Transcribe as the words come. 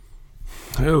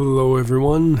Hello,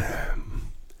 everyone.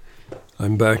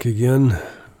 I'm back again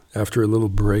after a little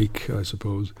break, I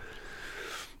suppose.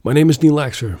 My name is Neil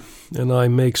Axer, and I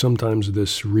make sometimes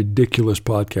this ridiculous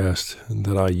podcast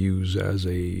that I use as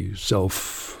a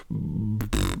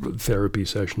self-therapy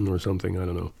session or something, I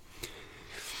don't know.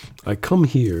 I come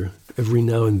here every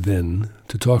now and then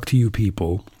to talk to you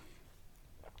people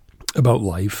about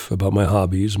life, about my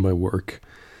hobbies, my work,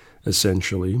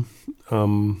 essentially.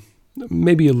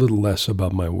 Maybe a little less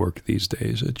about my work these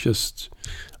days.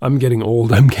 I'm getting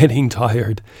old, I'm getting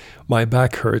tired, my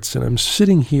back hurts, and I'm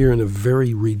sitting here in a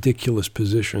very ridiculous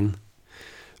position.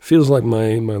 Feels like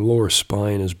my lower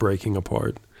spine is breaking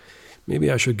apart.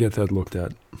 Maybe I should get that looked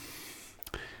at.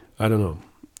 I don't know.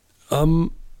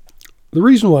 The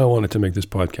reason why I wanted to make this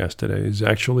podcast today is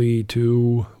actually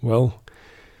to,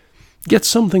 get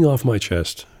something off my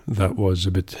chest that was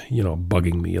a bit,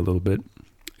 bugging me a little bit.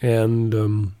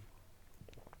 And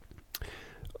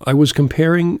I was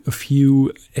comparing a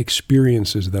few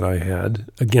experiences that I had,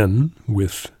 again,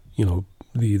 with,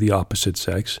 the opposite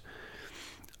sex.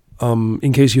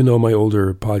 In case you know my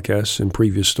older podcasts and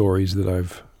previous stories that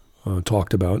I've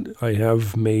talked about, I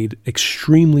have made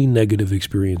extremely negative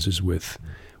experiences with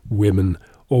women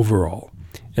overall.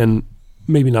 And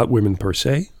maybe not women per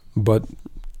se, but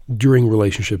during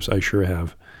relationships I sure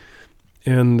have.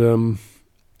 And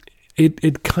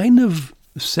it kind of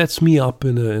sets me up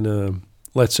in a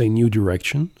let's say, new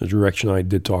direction, a direction I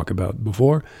did talk about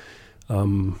before.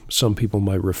 Some people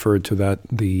might refer to that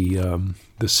the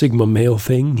Sigma male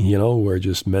thing, where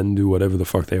just men do whatever the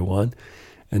fuck they want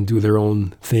and do their own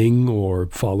thing or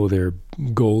follow their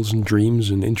goals and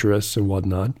dreams and interests and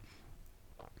whatnot.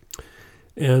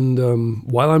 And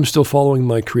while I'm still following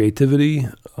my creativity,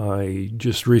 I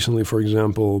just recently, for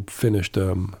example, finished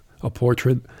a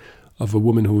portrait of a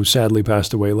woman who sadly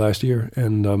passed away last year,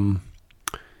 and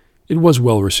it was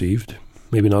well received,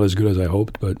 maybe not as good as I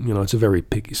hoped, but, it's a very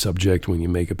picky subject when you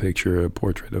make a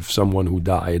portrait of someone who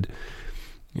died.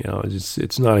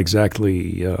 It's not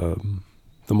exactly the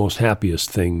most happiest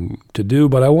thing to do,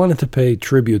 but I wanted to pay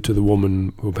tribute to the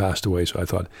woman who passed away, so I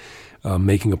thought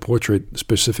making a portrait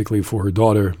specifically for her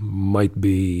daughter might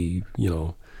be,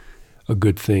 a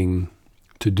good thing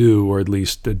to do, or at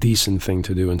least a decent thing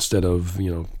to do, instead of,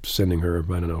 sending her,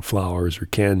 flowers or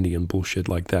candy and bullshit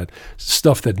like that.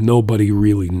 Stuff that nobody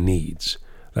really needs.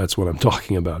 That's what I'm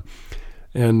talking about.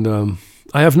 And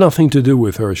I have nothing to do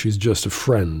with her. She's just a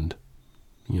friend.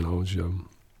 She's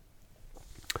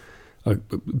a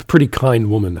pretty kind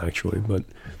woman, actually. But,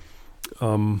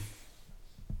 I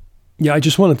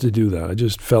just wanted to do that. I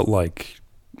just felt like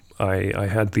I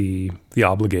had the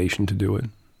obligation to do it.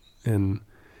 And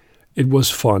it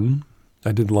was fun.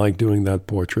 I did like doing that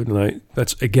portrait, and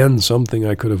that's, again, something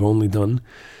I could have only done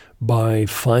by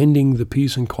finding the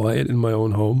peace and quiet in my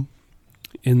own home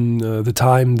in the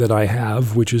time that I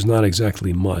have, which is not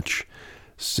exactly much,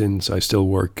 since I still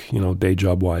work, day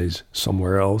job-wise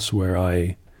somewhere else where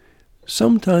I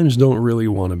sometimes don't really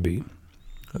want to be.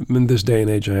 In this day and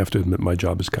age, I have to admit my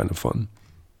job is kind of fun.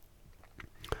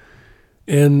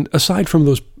 And aside from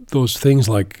those things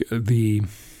like the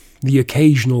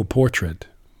occasional portrait,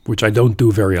 which I don't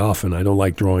do very often. I don't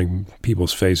like drawing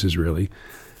people's faces, really.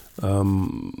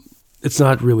 It's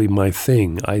not really my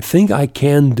thing. I think I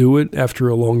can do it after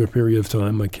a longer period of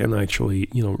time. I can actually,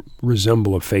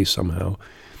 resemble a face somehow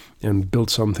and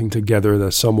build something together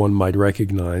that someone might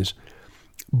recognize.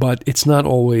 But it's not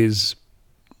always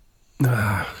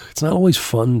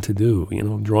fun to do.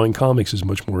 Drawing comics is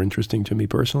much more interesting to me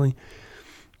personally,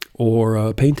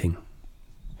 or painting.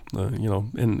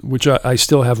 And which I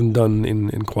still haven't done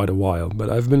in quite a while. But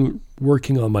I've been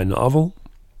working on my novel.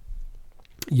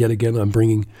 Yet again, I'm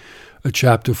bringing a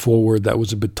chapter forward that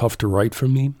was a bit tough to write for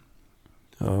me.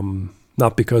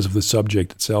 Not because of the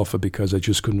subject itself, but because I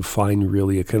just couldn't find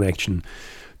really a connection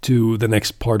to the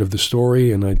next part of the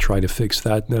story, and I try to fix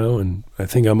that now, and I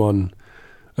think I'm on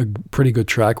a pretty good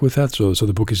track with that. So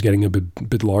the book is getting a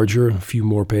bit larger, a few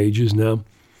more pages now.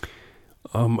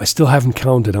 I still haven't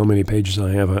counted how many pages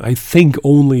I have. I think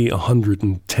only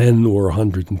 110 or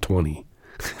 120.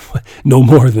 No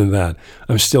more than that.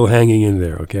 I'm still hanging in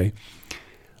there, okay?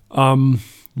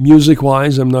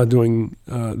 Music-wise, I'm not doing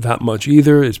that much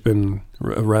either. It's been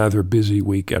a rather busy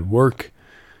week at work.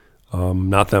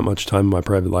 Not that much time in my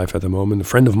private life at the moment. A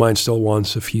friend of mine still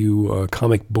wants a few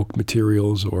comic book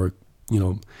materials or,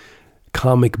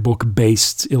 comic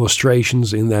book-based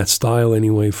illustrations in that style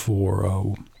anyway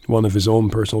for one of his own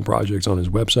personal projects on his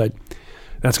website.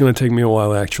 That's going to take me a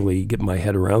while to actually get my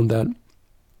head around that,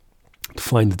 to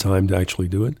find the time to actually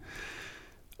do it.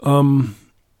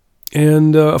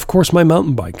 And of course, my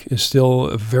mountain bike is still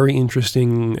a very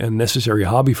interesting and necessary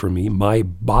hobby for me. My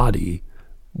body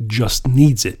just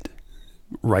needs it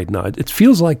right now. It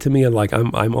feels like to me like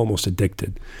I'm almost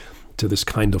addicted to this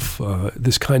kind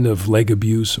of leg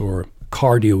abuse or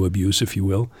cardio abuse, if you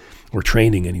will, or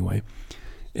training anyway.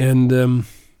 And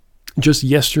just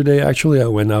yesterday, actually, I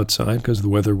went outside because the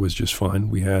weather was just fine.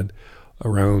 We had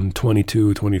around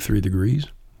 22, 23 degrees,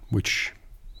 which,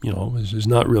 is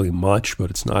not really much, but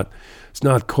it's not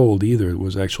cold either. It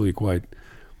was actually quite,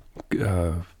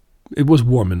 it was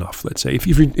warm enough, let's say.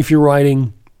 If you're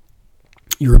riding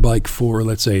your bike for,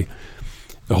 let's say,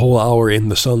 a whole hour in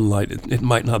the sunlight, it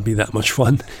might not be that much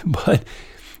fun, but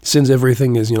since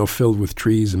everything is, filled with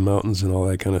trees and mountains and all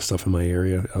that kind of stuff in my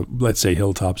area, let's say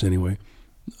hilltops anyway,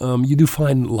 you do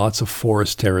find lots of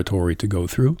forest territory to go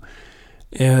through,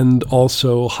 and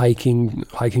also hiking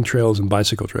trails and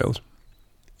bicycle trails.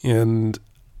 And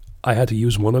I had to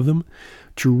use one of them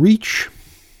to reach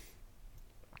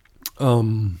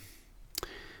something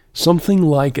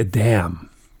like a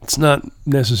dam. It's not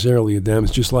necessarily a dam.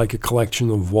 It's just like a collection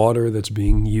of water that's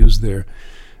being used there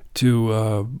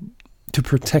to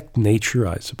protect nature,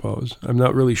 I suppose. I'm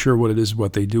not really sure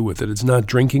what they do with it. It's not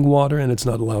drinking water, and it's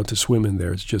not allowed to swim in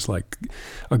there. It's just like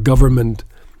a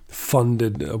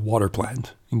government-funded water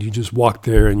plant. And you just walk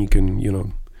there, and you can,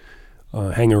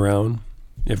 hang around.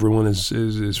 Everyone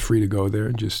is free to go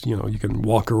there. Just, you can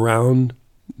walk around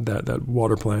that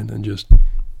water plant and just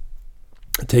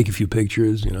take a few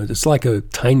pictures. It's like a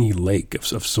tiny lake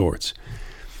of sorts.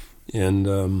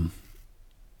 And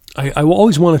I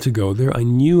always wanted to go there. I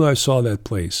knew I saw that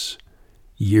place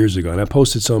years ago, and I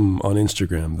posted some on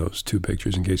Instagram, those 2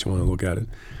 pictures, in case you want to look at it.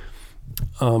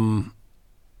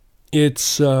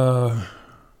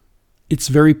 It's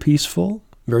very peaceful,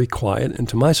 very quiet, and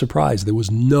to my surprise, there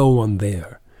was no one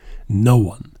there. No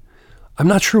one. I'm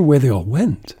not sure where they all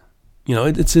went.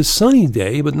 It's a sunny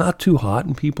day, but not too hot,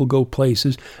 and people go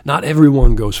places. Not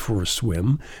everyone goes for a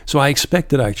swim. So I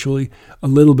expected actually a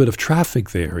little bit of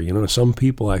traffic there. Some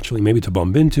people actually maybe to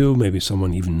bump into, maybe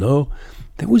someone even know.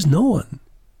 There was no one.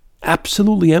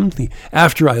 Absolutely empty.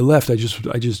 After I left, I just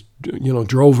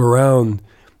drove around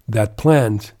that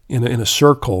plant in a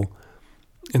circle,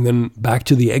 and then back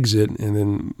to the exit, and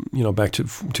then back to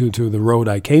the road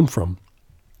I came from.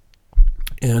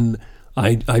 And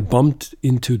I bumped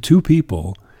into 2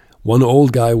 people, one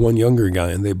old guy, one younger guy,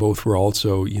 and they both were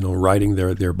also, riding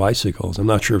their bicycles. I'm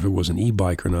not sure if it was an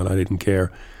e-bike or not. I didn't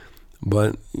care.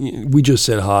 But we just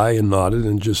said hi and nodded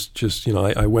and just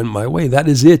I went my way. That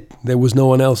is it. There was no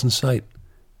one else in sight.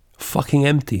 Fucking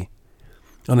empty.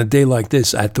 On a day like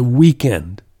this, at the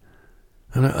weekend.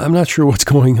 And I'm not sure what's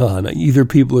going on. Either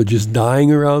people are just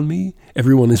dying around me,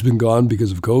 everyone has been gone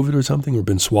because of COVID or something, or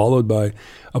been swallowed by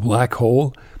a black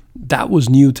hole. That was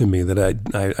new to me, that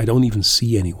I don't even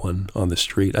see anyone on the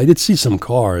street. I did see some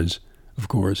cars, of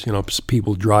course.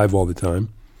 People drive all the time.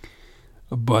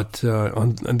 But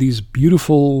on these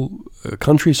beautiful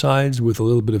countrysides with a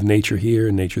little bit of nature here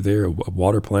and nature there, a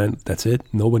water plant, that's it.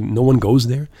 No one goes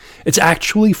there. It's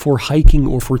actually for hiking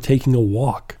or for taking a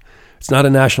walk. It's not a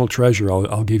national treasure,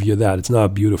 I'll give you that. It's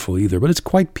not beautiful either, but it's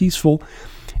quite peaceful.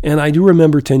 And I do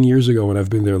remember 10 years ago when I've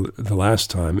been there the last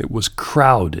time, it was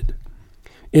crowded.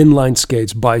 Inline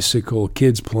skates, bicycle,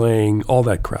 kids playing, all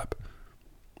that crap.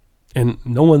 And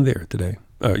no one there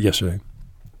yesterday.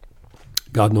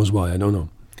 God knows why, I don't know.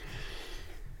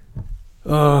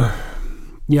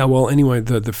 Anyway,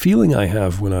 the feeling I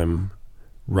have when I'm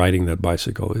riding that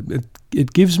bicycle,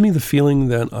 it gives me the feeling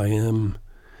that I am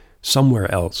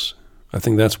somewhere else. I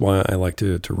think that's why I like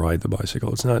to ride the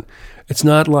bicycle. It's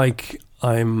not like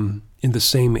I'm in the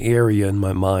same area in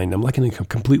my mind. I'm like in a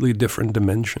completely different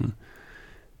dimension,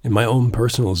 in my own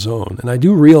personal zone. And I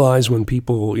do realize when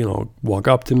people, walk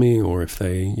up to me, or if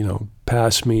they,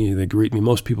 pass me, they greet me.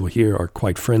 Most people here are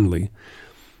quite friendly.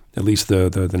 At least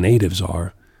the natives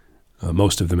are,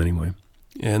 most of them anyway.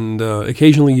 And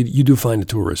occasionally you do find a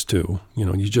tourist too.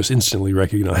 You just instantly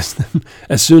recognize them.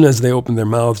 As soon as they open their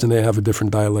mouths and they have a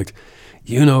different dialect,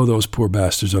 those poor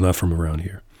bastards are not from around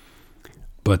here.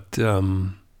 But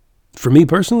for me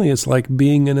personally, it's like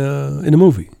being in a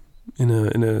movie. In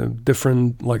a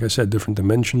different, like I said, different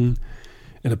dimension,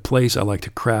 in a place I like to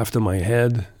craft in my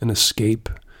head, an escape,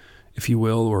 if you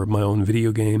will, or my own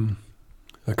video game,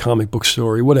 a comic book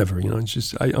story, whatever. It's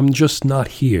just I'm just not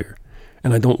here,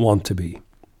 and I don't want to be.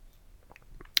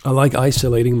 I like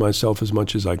isolating myself as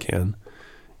much as I can.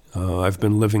 I've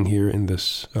been living here in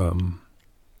this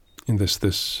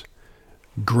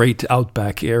great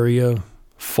outback area,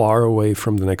 far away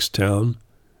from the next town.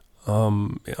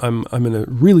 I'm in a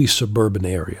really suburban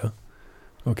area,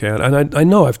 Okay, and I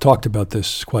know I've talked about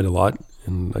this quite a lot,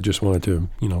 and I just wanted to,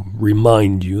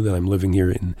 remind you that I'm living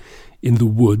here in the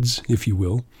woods, if you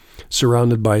will,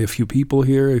 surrounded by a few people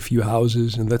here, a few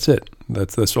houses, and that's it.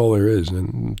 That's all there is,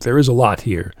 and there is a lot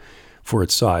here for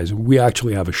its size. We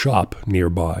actually have a shop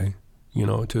nearby,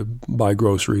 to buy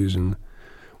groceries and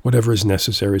whatever is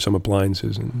necessary, some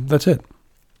appliances, and that's it.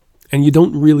 And you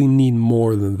don't really need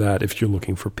more than that if you're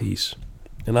looking for peace.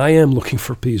 And I am looking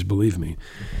for peace, believe me.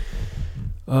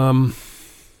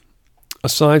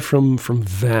 Aside from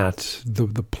that,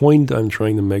 the point I'm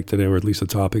trying to make today, or at least the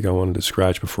topic I wanted to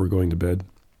scratch before going to bed,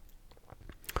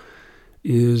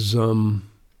 is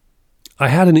I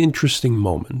had an interesting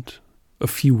moment a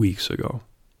few weeks ago.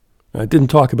 I didn't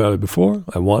talk about it before.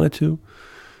 I wanted to,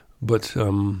 but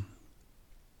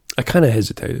I kind of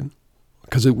hesitated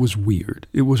because it was weird.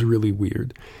 It was really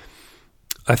weird.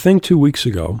 I think 2 weeks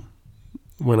ago,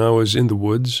 when I was in the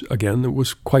woods, again, it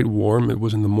was quite warm. It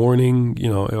was in the morning.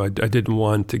 I didn't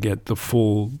want to get the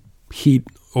full heat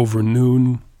over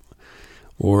noon,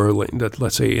 or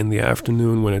let's say in the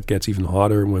afternoon when it gets even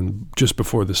hotter, when just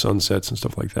before the sun sets and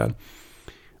stuff like that.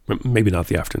 Maybe not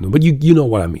the afternoon, but you know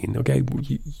what I mean, okay?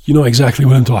 You know exactly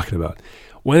what I'm talking about.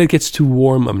 When it gets too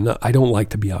warm, I don't like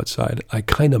to be outside. I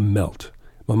kind of melt.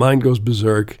 My mind goes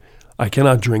berserk. I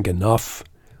cannot drink enough.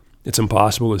 It's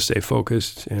impossible to stay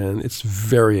focused, and it's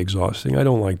very exhausting. I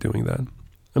don't like doing that.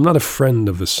 I'm not a friend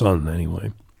of the sun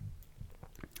anyway.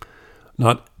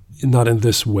 Not in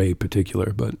this way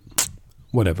particular, but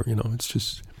whatever.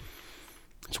 It's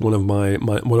one of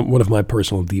my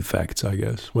personal defects, I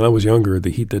guess. When I was younger,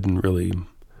 the heat didn't really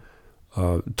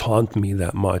taunt me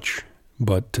that much.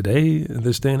 But today, in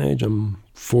this day and age, I'm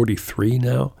 43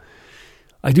 now.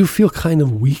 I do feel kind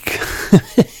of weak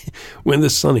when the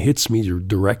sun hits me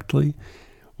directly.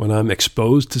 When I'm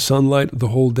exposed to sunlight the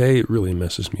whole day, it really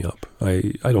messes me up.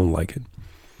 I don't like it.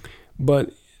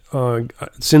 But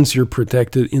since you're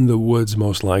protected in the woods,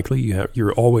 most likely,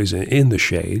 you're always in the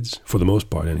shades, for the most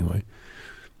part anyway.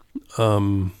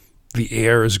 The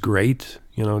air is great.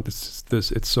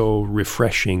 It's so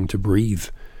refreshing to breathe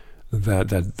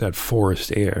that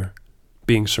forest air,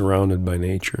 being surrounded by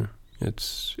nature.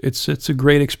 It's a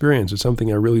great experience. It's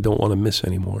something I really don't want to miss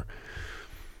anymore.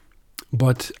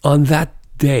 But on that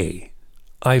day,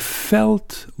 I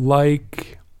felt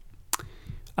like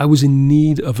I was in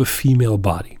need of a female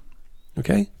body.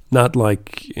 Okay? Not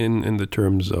like in the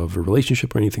terms of a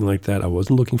relationship or anything like that. I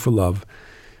wasn't looking for love.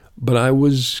 But I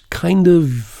was kind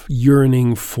of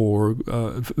yearning for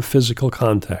physical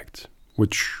contact,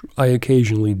 which I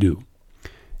occasionally do.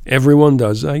 Everyone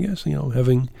does, I guess.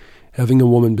 Having a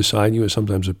woman beside you is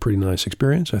sometimes a pretty nice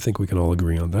experience. I think we can all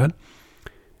agree on that.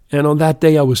 And on that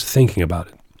day, I was thinking about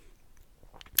it.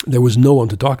 There was no one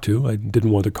to talk to. I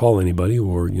didn't want to call anybody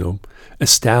or,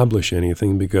 establish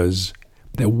anything because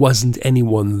there wasn't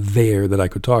anyone there that I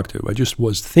could talk to. I just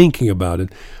was thinking about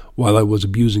it while I was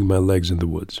abusing my legs in the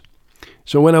woods.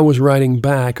 So when I was writing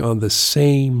back on the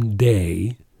same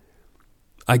day,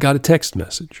 I got a text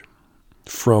message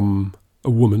from a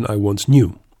woman I once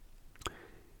knew.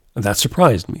 And that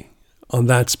surprised me. On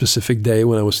that specific day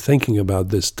when I was thinking about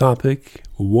this topic,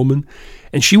 a woman,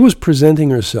 and she was presenting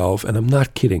herself, and I'm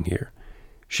not kidding here.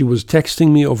 She was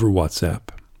texting me over WhatsApp.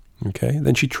 Okay?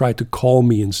 Then she tried to call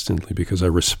me instantly because I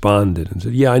responded and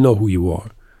said, "Yeah, I know who you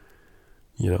are."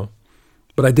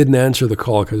 But I didn't answer the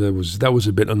call because that was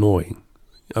a bit annoying.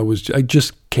 I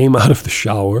just came out of the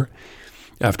shower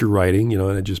after writing, and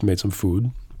I just made some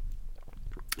food.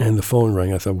 And the phone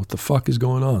rang. I thought, what the fuck is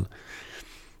going on?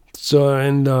 So,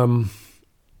 and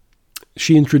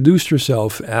she introduced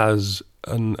herself as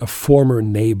a former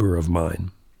neighbor of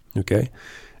mine. Okay?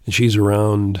 And she's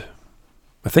around,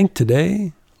 I think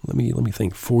today, let me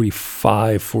think,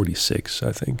 45, 46,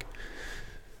 I think.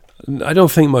 I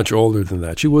don't think much older than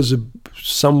that. She was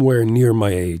somewhere near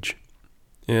my age.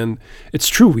 And it's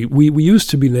true, we used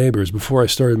to be neighbors. Before I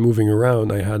started moving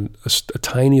around, I had a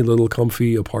tiny little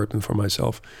comfy apartment for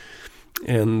myself.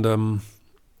 And I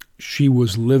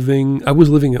was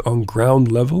living on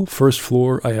ground level, first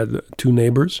floor. I had 2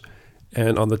 neighbors.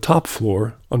 And on the top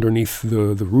floor, underneath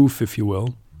the roof, if you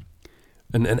will,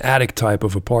 an attic type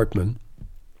of apartment,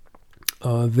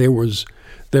 there was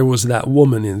that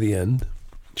woman in the end.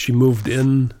 She moved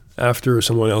in after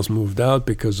someone else moved out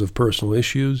because of personal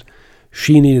issues.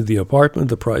 She needed the apartment,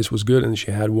 the price was good, and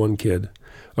she had 1 kid.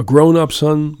 A grown-up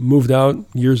son moved out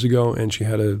years ago, and she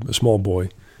had a small boy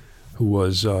who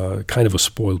was kind of a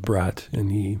spoiled brat,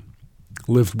 and he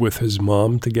lived with his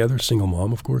mom together, single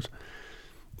mom, of course.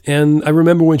 And I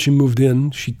remember when she moved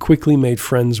in, she quickly made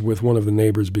friends with one of the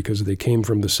neighbors because they came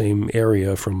from the same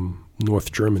area from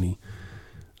North Germany.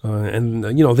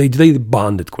 They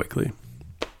bonded quickly.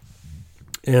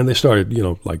 And they started,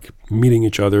 like meeting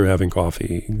each other, having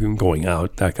coffee, going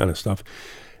out, that kind of stuff.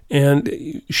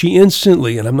 And she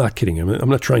instantly, and I'm not kidding, I'm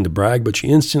not trying to brag, but she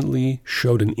instantly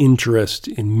showed an interest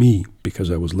in me because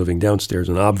I was living downstairs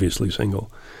and obviously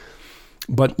single.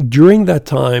 But during that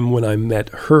time when I met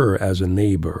her as a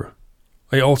neighbor,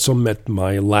 I also met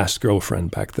my last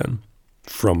girlfriend back then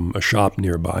from a shop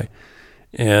nearby.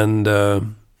 And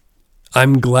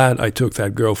I'm glad I took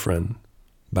that girlfriend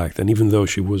back then, even though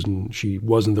she wasn't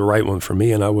the right one for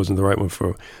me and I wasn't the right one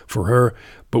for her.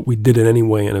 But we did it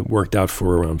anyway, and it worked out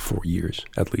for around 4 years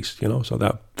at least. So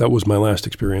that was my last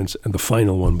experience and the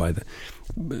final one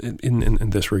in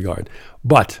this regard.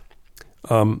 But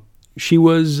she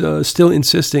was still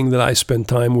insisting that I spend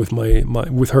time with my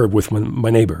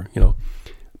neighbor.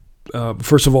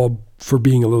 First of all, for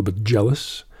being a little bit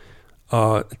jealous.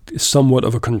 Somewhat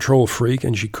of a control freak,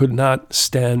 and she could not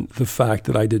stand the fact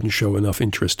that I didn't show enough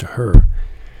interest to her.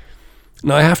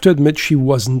 Now, I have to admit she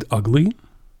wasn't ugly.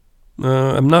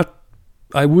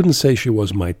 I wouldn't say she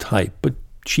was my type, but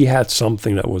she had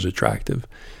something that was attractive.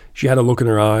 She had a look in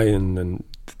her eye, and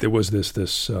there was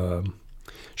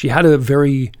she had a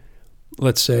very,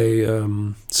 let's say,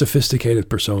 sophisticated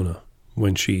persona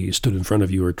when she stood in front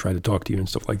of you or tried to talk to you and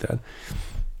stuff like that.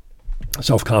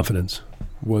 Self-confidence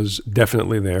was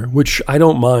definitely there, which I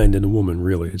don't mind in a woman,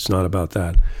 really. It's not about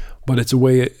that. But it's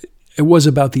it was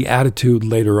about the attitude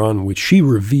later on, which she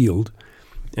revealed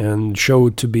and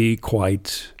showed to be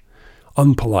quite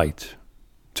unpolite,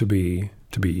 to be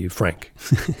frank.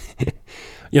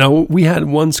 We had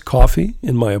once coffee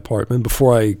in my apartment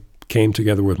before I came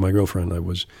together with my girlfriend.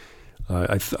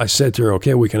 I said to her,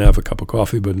 okay, we can have a cup of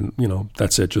coffee, but,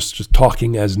 that's it, just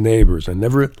talking as neighbors. I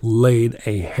never laid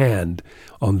a hand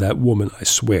on that woman, I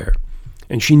swear.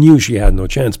 And she knew she had no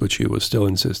chance, but she was still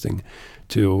insisting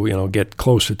to, get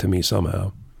closer to me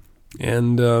somehow.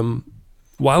 And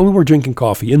while we were drinking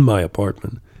coffee in my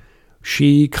apartment,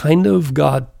 she kind of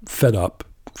got fed up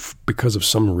because of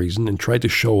some reason and tried to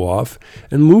show off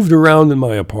and moved around in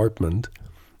my apartment,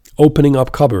 opening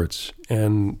up cupboards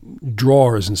and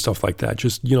drawers and stuff like that,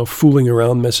 just, fooling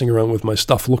around, messing around with my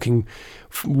stuff, looking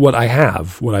what I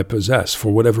have, what I possess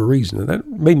for whatever reason. And that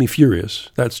made me furious.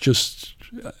 That's just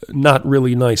not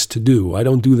really nice to do. I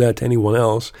don't do that to anyone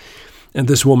else. And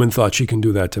this woman thought she can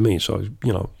do that to me. So,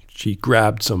 she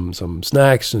grabbed some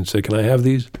snacks and said, can I have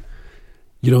these?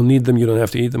 You don't need them. You don't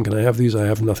have to eat them. Can I have these? I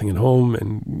have nothing at home.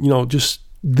 And, just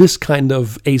this kind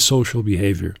of asocial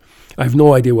behavior. I have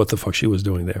no idea what the fuck she was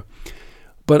doing there.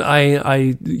 But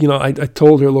I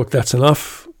told her, look, that's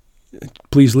enough.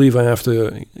 Please leave. I have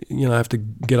to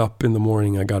get up in the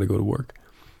morning. I got to go to work.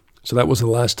 So that was the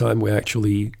last time we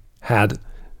actually had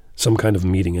some kind of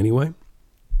meeting anyway.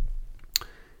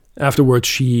 Afterwards,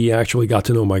 she actually got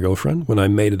to know my girlfriend when I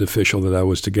made it official that I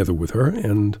was together with her,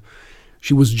 and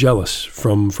she was jealous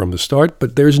from the start,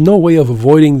 but there's no way of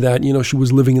avoiding that. She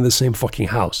was living in the same fucking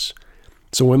house.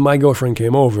 So when my girlfriend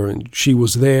came over and she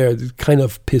was there, it kind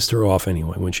of pissed her off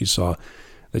anyway when she saw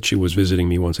that she was visiting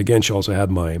me once again. She also had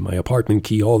my apartment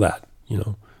key, all that,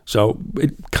 So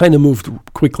it kind of moved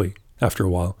quickly after a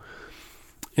while.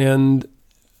 And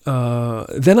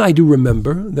then I do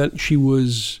remember that she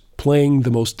was playing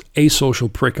the most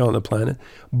asocial prick on the planet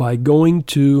by going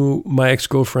to my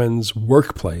ex-girlfriend's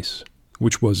workplace,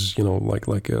 which was,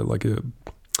 like a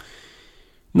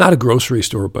not a grocery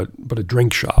store, but a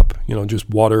drink shop, just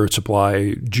water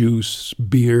supply, juice,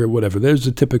 beer, whatever. There's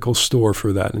a typical store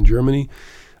for that in Germany.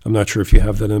 I'm not sure if you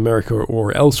have that in America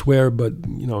or elsewhere, but,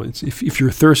 it's if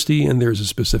you're thirsty and there's a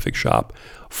specific shop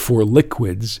for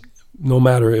liquids, no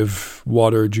matter if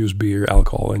water, juice, beer,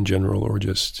 alcohol in general, or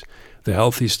just the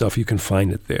healthy stuff, you can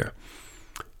find it there.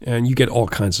 And you get all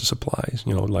kinds of supplies,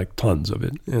 like tons of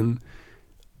it. And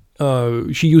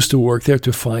she used to work there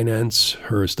to finance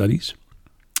her studies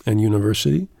and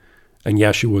university. And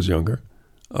yeah, she was younger.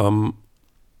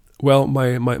 Well,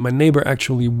 my neighbor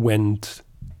actually went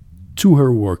to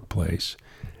her workplace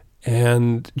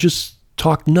and just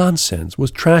talked nonsense,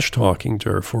 was trash talking to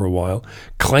her for a while,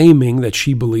 claiming that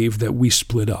she believed that we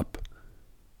split up.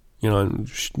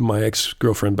 And my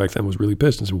ex-girlfriend back then was really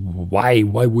pissed and said, why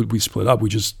would we split up? We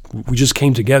just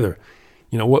came together.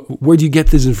 Where do you get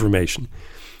this information?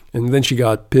 And then she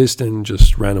got pissed and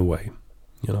just ran away.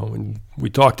 And we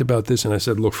talked about this, and I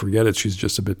said, look, forget it. She's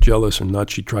just a bit jealous and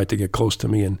nuts. She tried to get close to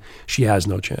me, and she has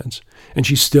no chance. And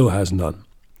she still has none.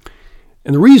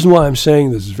 And the reason why I'm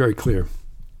saying this is very clear.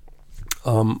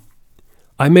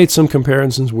 I made some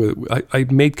comparisons with, okay,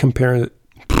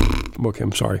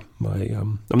 I'm sorry.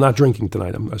 I'm not drinking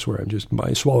tonight. I swear,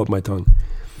 I swallowed my tongue.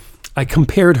 I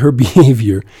compared her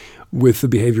behavior with the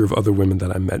behavior of other women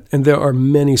that I met. And there are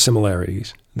many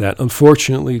similarities that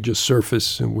unfortunately just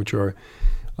surface, and which are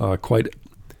quite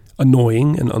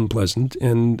annoying and unpleasant.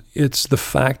 And it's the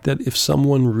fact that if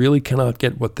someone really cannot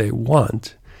get what they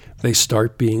want, they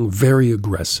start being very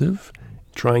aggressive,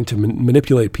 trying to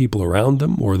manipulate people around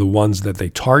them or the ones that they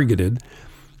targeted.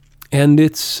 And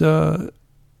it's a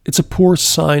poor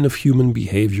sign of human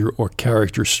behavior or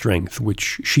character strength,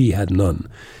 which she had none.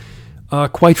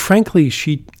 Quite frankly,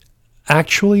 she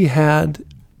actually had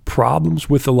problems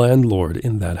with the landlord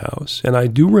in that house. And I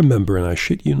do remember, and I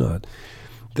shit you not,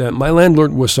 that my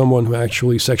landlord was someone who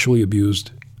actually sexually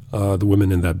abused the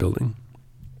women in that building.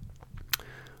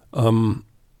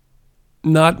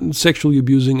 Not sexually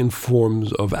abusing in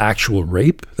forms of actual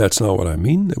rape. That's not what I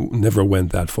mean. It never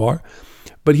went that far.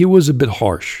 But he was a bit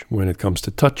harsh when it comes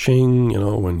to touching,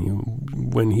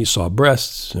 when he saw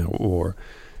breasts, or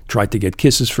tried to get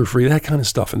kisses for free, that kind of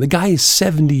stuff. And the guy is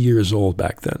 70 years old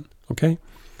back then, okay?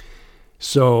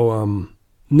 So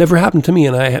never happened to me,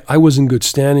 and I was in good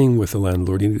standing with the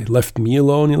landlord. He left me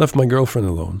alone. He left my girlfriend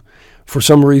alone. For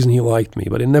some reason, he liked me,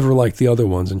 but he never liked the other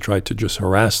ones and tried to just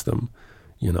harass them,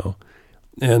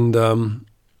 And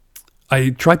I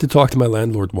tried to talk to my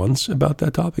landlord once about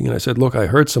that topic, and I said, look, I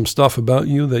heard some stuff about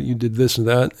you, that you did this and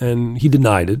that, and he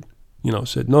denied it,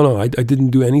 said, no, I didn't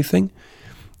do anything.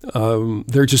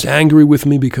 They're just angry with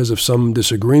me because of some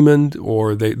disagreement,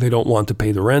 or they don't want to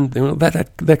pay the rent,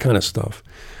 that kind of stuff.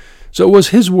 So it was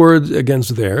his word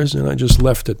against theirs, and I just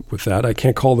left it with that. I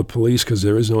can't call the police because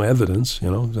there is no evidence,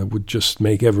 that would just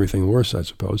make everything worse, I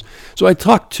suppose. So I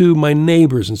talked to my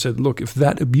neighbors and said, look, if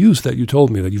that abuse that you told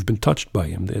me, that you've been touched by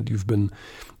him, that you've been,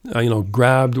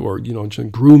 grabbed or,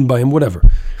 groomed by him, whatever,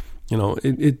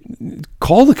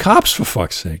 call the cops for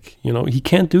fuck's sake. He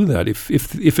can't do that.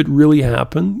 If it really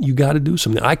happened, you got to do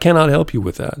something. I cannot help you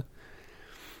with that.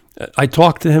 I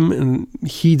talked to him, and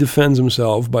he defends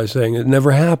himself by saying it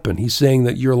never happened. He's saying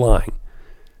that you're lying,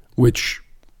 which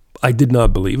I did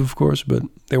not believe, of course, but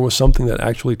there was something that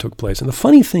actually took place. And the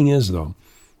funny thing is, though,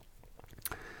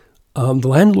 the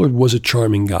landlord was a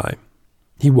charming guy.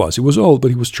 He was old,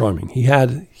 but he was charming.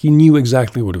 He knew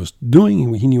exactly what he was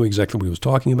doing. He knew exactly what he was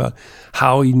talking about,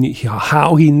 how he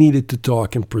needed to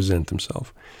talk and present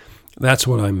himself. That's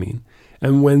what I mean.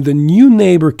 And when the new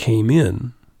neighbor came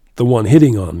in, the one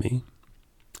hitting on me,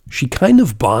 she kind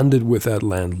of bonded with that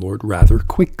landlord rather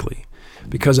quickly,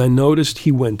 because I noticed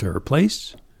he went to her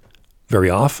place very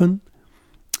often.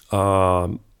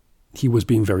 He was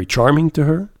being very charming to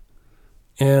her,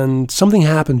 and something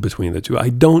happened between the two. I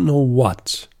don't know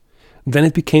what. Then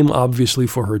it became obviously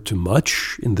for her too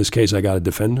much. In this case, I got to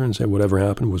defend her and say whatever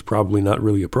happened was probably not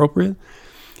really appropriate.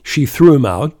 She threw him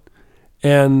out,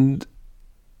 and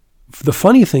the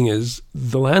funny thing is,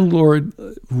 the landlord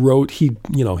wrote, he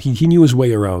knew his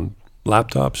way around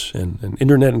laptops and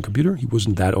internet and computer. He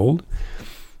wasn't that old.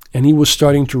 And he was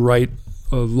starting to write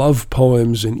love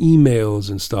poems and emails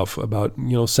and stuff about,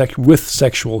 with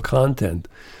sexual content,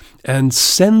 and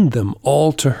send them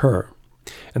all to her.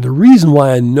 And the reason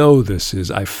why I know this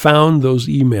is I found those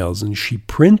emails, and she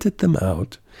printed them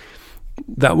out.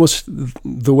 That was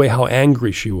the way how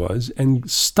angry she was,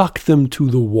 and stuck them to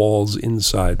the walls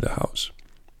inside the house,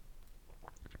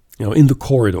 in the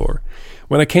corridor.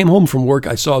 When I came home from work,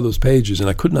 I saw those pages, and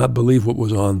I could not believe what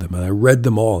was on them. And I read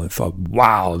them all and thought,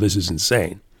 wow, this is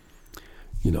insane,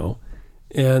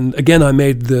 And again, I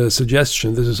made the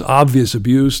suggestion, this is obvious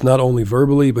abuse, not only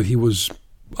verbally, but he was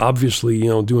obviously,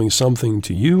 doing something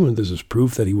to you, and this is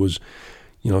proof that he was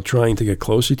trying to get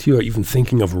closer to you, or even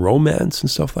thinking of romance and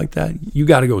stuff like that. You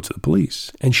got to go to the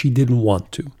police. And she didn't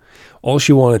want to. All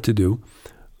she wanted to do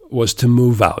was to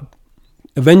move out.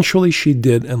 Eventually, she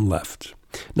did and left.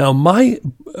 Now,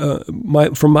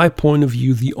 from my point of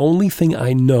view, the only thing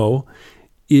I know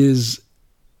is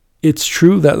it's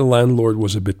true that the landlord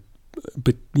was a bit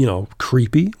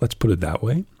creepy. Let's put it that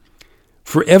way.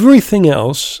 For everything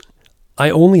else, I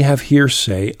only have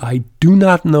hearsay. I do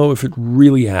not know if it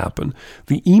really happened.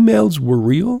 The emails were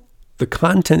real. The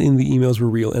content in the emails were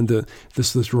real. And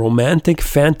this romantic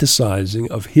fantasizing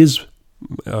of his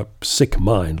sick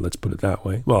mind, let's put it that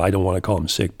way. Well, I don't want to call him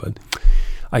sick, but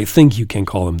I think you can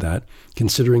call him that,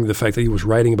 considering the fact that he was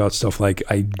writing about stuff like,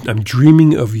 I'm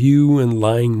dreaming of you and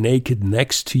lying naked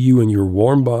next to you in your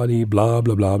warm body, blah,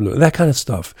 blah, blah, blah, that kind of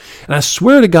stuff. And I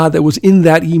swear to God that was in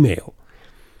that email.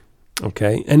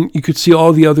 Okay, and you could see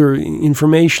all the other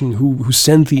information, who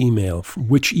sent the email,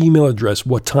 which email address,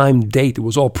 what time, date. It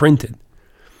was all printed,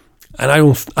 and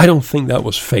I don't think that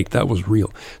was fake. That was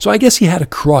real. So I guess he had a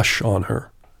crush on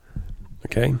her.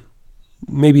 Okay,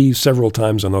 maybe several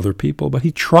times on other people, but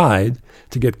he tried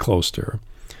to get close to her.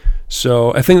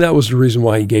 So I think that was the reason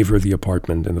why he gave her the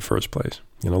apartment in the first place,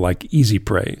 like easy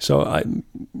prey. So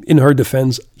in her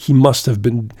defense, he must have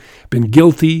been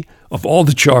guilty of all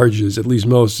the charges, at least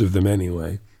most of them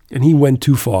anyway. And he went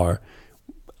too far.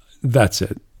 That's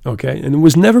it. Okay. And there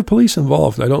was never police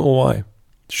involved. I don't know why.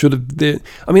 Should have.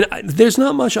 There's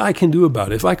not much I can do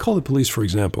about it. If I call the police, for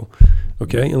example,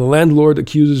 okay, and the landlord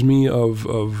accuses me of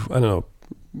I don't know,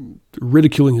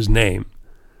 ridiculing his name,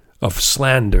 of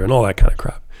slander and all that kind of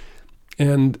crap.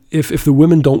 And if the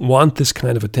women don't want this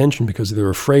kind of attention because they're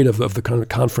afraid of the kind of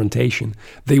confrontation,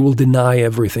 they will deny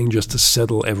everything just to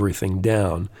settle everything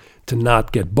down, to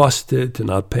not get busted, to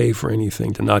not pay for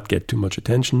anything, to not get too much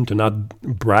attention, to not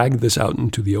brag this out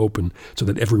into the open so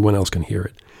that everyone else can hear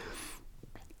it.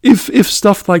 If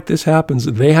stuff like this happens,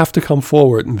 they have to come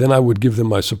forward, and then I would give them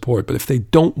my support. But if they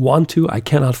don't want to, I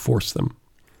cannot force them.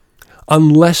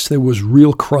 Unless there was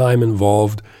real crime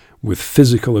involved with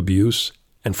physical abuse,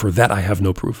 and for that I have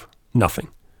no proof. Nothing.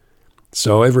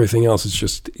 So everything else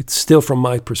is it's still, from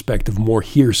my perspective, more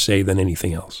hearsay than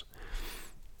anything else.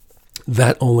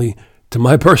 That only, to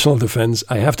my personal defense,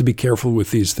 I have to be careful with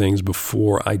these things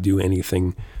before I do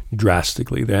anything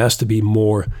drastically. There has to be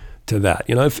more to that.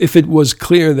 If it was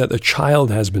clear that a child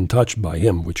has been touched by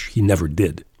him, which he never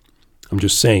did, I'm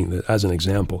just saying that as an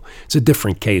example, it's a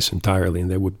different case entirely,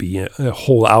 and there would be a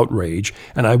whole outrage,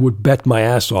 and I would bet my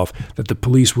ass off that the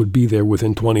police would be there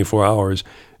within 24 hours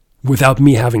without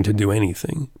me having to do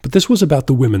anything. But this was about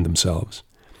the women themselves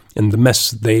and the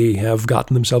mess they have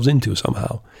gotten themselves into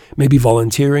somehow. Maybe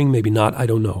volunteering, maybe not, I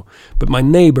don't know. But my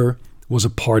neighbor was a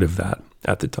part of that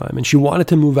at the time, and she wanted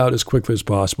to move out as quickly as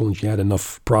possible, and she had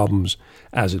enough problems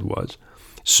as it was.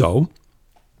 So,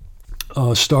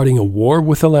 starting a war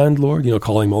with the landlord,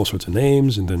 calling him all sorts of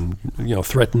names, and then,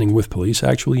 threatening with police,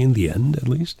 actually, in the end, at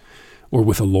least, or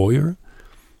with a lawyer.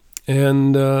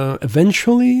 And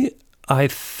eventually, I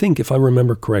think, if I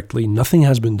remember correctly, nothing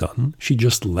has been done. She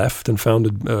just left and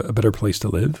found a better place to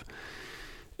live.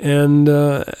 And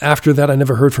after that, I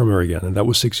never heard from her again, and that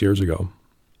was 6 years ago,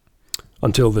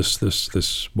 until this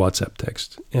WhatsApp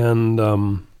text. And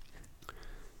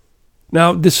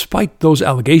now, despite those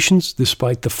allegations,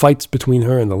 despite the fights between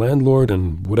her and the landlord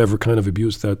and whatever kind of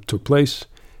abuse that took place,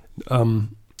 I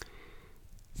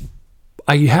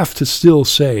have to still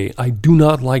say I do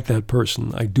not like that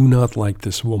person. I do not like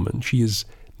this woman. She is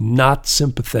not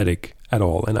sympathetic at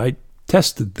all. And I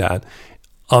tested that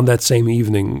on that same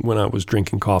evening when I was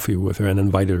drinking coffee with her and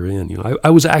invited her in.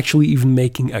 I was actually even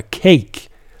making a cake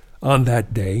on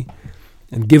that day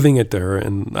and giving it to her,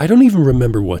 and I don't even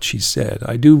remember what she said.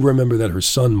 I do remember that her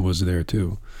son was there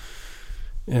too.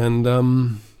 And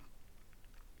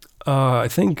I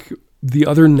think the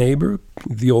other neighbor,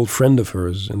 the old friend of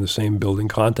hers in the same building,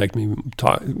 contacted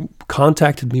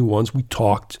me once. We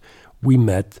talked, we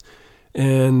met,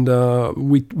 and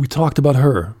we talked about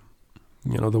her,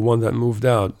 the one that moved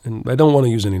out. And I don't want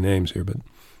to use any names here, but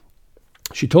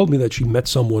she told me that she met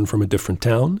someone from a different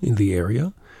town in the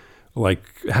area, like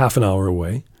half an hour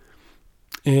away,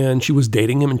 and she was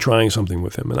dating him and trying something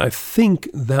with him. And I think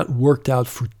that worked out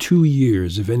for 2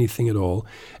 years, if anything at all,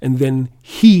 and then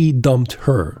he dumped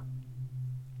her.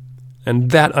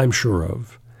 And that I'm sure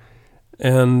of.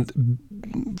 And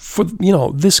for,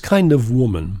 this kind of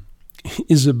woman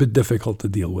is a bit difficult to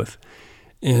deal with.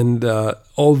 And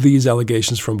all these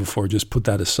allegations from before, just put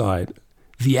that aside.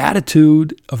 The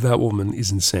attitude of that woman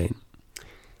is insane.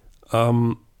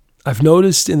 I've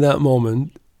noticed in that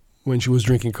moment when she was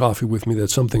drinking coffee with me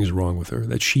that something's wrong with her,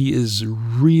 that she is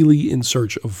really in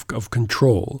search of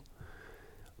control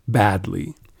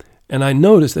badly. And I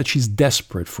noticed that she's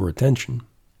desperate for attention.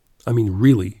 I mean,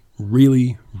 really,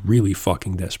 really, really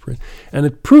fucking desperate. And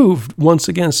it proved once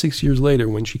again 6 years later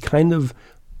when she kind of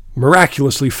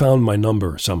miraculously found my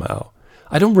number somehow.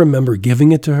 I don't remember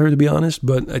giving it to her, to be honest,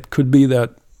 but it could be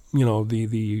that,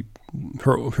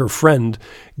 her friend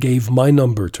gave my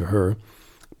number to her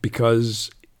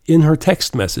because in her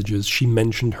text messages she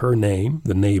mentioned her name,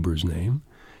 the neighbor's name,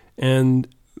 and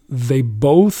they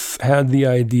both had the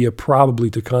idea probably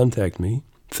to contact me,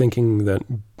 thinking that,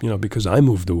 because I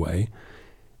moved away,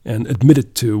 and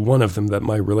admitted to one of them that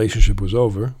my relationship was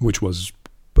over, which was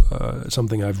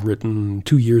something I've written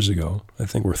 2 years ago, I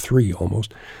think, or 3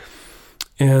 almost.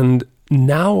 And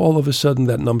now all of a sudden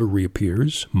that number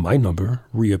reappears, my number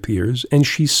reappears, and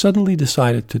she suddenly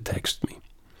decided to text me.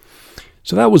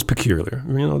 So that was peculiar.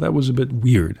 That was a bit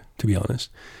weird, to be honest.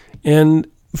 And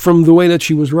from the way that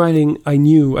she was writing, I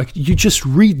knew, you just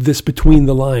read this between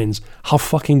the lines, how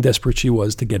fucking desperate she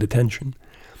was to get attention.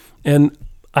 And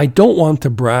I don't want to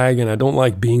brag and I don't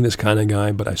like being this kind of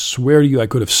guy, but I swear to you, I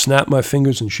could have snapped my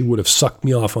fingers and she would have sucked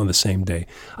me off on the same day.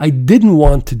 I didn't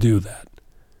want to do that.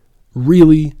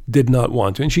 Really did not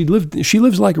want to. And she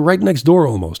lives like right next door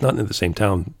almost, not in the same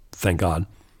town, thank God.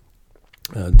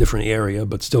 Different area,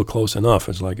 but still close enough.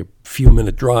 It's like a few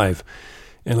minute drive.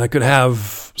 And I could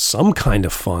have some kind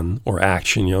of fun or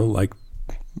action, like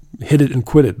hit it and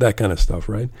quit it, that kind of stuff,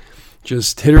 right?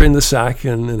 Just hit her in the sack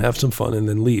and have some fun and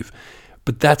then leave.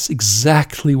 But that's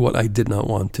exactly what I did not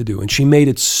want to do. And she made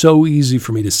it so easy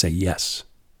for me to say yes.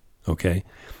 Okay?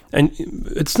 And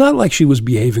it's not like she was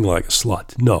behaving like a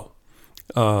slut. No.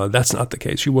 That's not the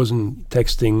case. She wasn't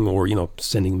texting or,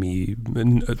 sending me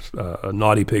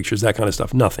naughty pictures, that kind of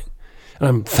stuff. Nothing. And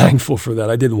I'm thankful for that.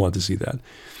 I didn't want to see that.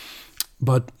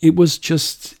 But it was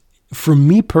just, for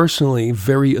me personally,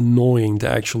 very annoying to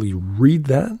actually read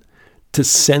that, to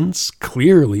sense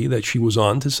clearly that she was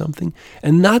on to something,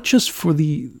 and not just for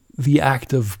the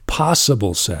act of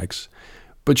possible sex,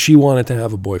 but she wanted to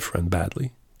have a boyfriend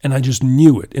badly. And I just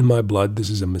knew it in my blood. This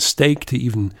is a mistake to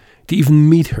even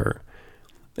meet her.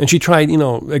 And she tried,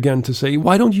 again to say,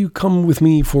 why don't you come with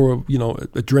me for,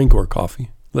 a drink or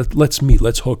coffee? Let's meet,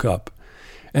 let's hook up.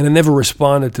 And I never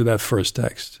responded to that first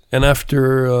text. And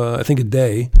after, I think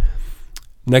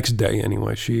next day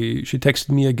anyway, she texted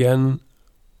me again,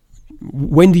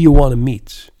 when do you want to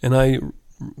meet? And I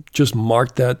just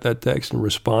marked that text and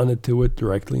responded to it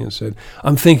directly and said,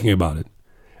 I'm thinking about it.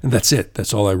 And that's it.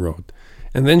 That's all I wrote.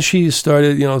 And then she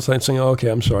started, saying, oh, okay,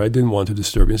 I'm sorry, I didn't want to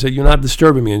disturb you. I said, you're not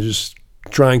disturbing me, and just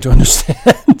trying to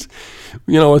understand,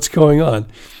 what's going on.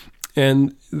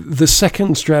 And the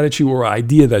second strategy or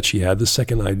idea that she had, the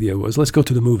second idea was, let's go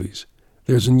to the movies.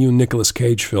 There's a new Nicolas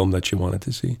Cage film that she wanted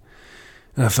to see.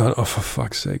 And I thought, oh, for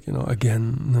fuck's sake,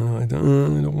 again, no, I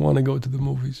don't want to go to the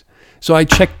movies. So I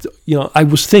checked, I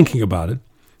was thinking about it.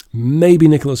 Maybe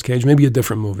Nicolas Cage, maybe a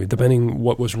different movie, depending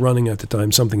what was running at the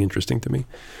time, something interesting to me.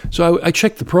 So I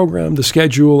checked the program, the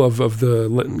schedule of the,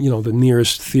 the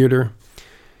nearest theater.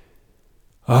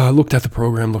 Looked at the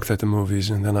program, looked at the movies,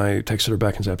 and then I texted her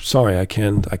back and said, sorry, I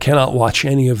cannot watch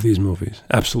any of these movies.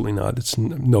 Absolutely not. It's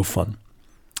no fun.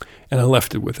 And I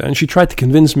left it with her. And she tried to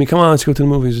convince me, come on, let's go to the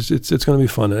movies. It's going to be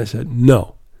fun. And I said,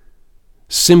 no.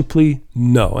 Simply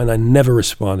no. And I never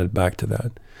responded back to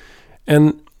that.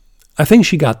 And I think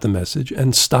she got the message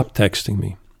and stopped texting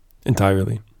me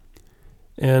entirely.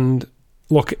 And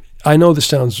look, I know this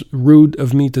sounds rude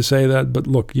of me to say that, but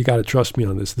look, you got to trust me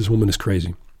on this. This woman is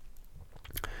crazy.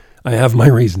 I have my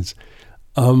reasons.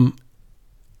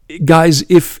 Guys,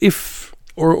 if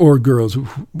or girls,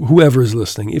 whoever is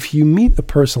listening, if you meet a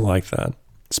person like that,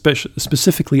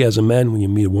 specifically as a man when you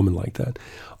meet a woman like that,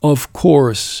 of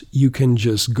course you can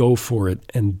just go for it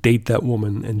and date that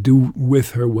woman and do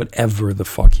with her whatever the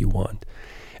fuck you want.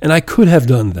 And I could have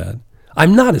done that.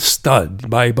 I'm not a stud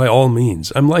by all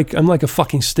means. I'm like a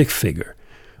fucking stick figure,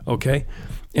 okay?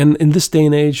 And in this day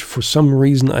and age, for some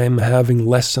reason, I am having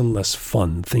less and less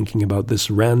fun thinking about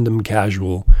this random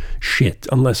casual shit.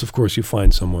 Unless, of course, you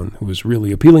find someone who is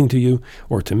really appealing to you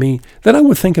or to me, then I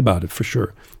would think about it for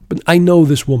sure. But I know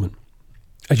this woman.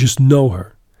 I just know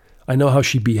her. I know how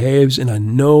she behaves, and I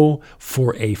know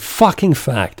for a fucking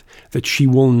fact that she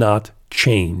will not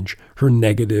change her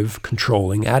negative,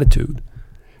 controlling attitude.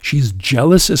 She's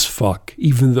jealous as fuck,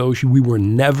 even though we were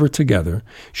never together.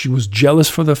 She was jealous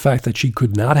for the fact that she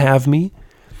could not have me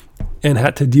and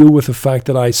had to deal with the fact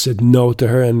that I said no to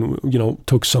her and,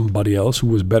 took somebody else who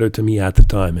was better to me at the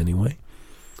time anyway.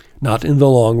 Not in the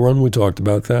long run. We talked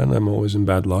about that. I'm always in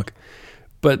bad luck.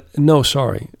 But no,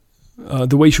 sorry.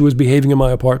 The way she was behaving in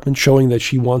my apartment, showing that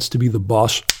she wants to be the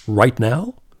boss right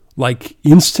now, like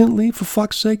instantly, for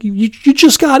fuck's sake, you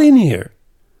just got in here.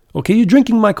 Okay, you're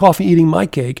drinking my coffee, eating my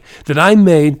cake that I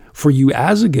made for you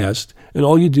as a guest, and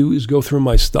all you do is go through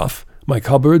my stuff, my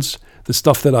cupboards, the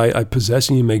stuff that I possess,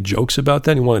 and you make jokes about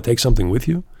that, and you want to take something with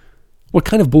you? What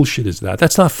kind of bullshit is that?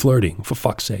 That's not flirting, for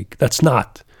fuck's sake. That's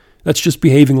not. That's just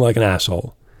behaving like an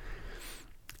asshole.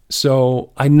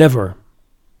 So I never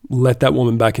let that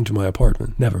woman back into my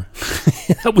apartment. Never.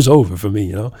 That was over for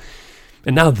me,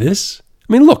 And now this?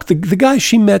 I mean, look, the guy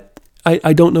she met,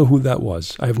 I don't know who that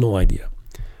was. I have no idea.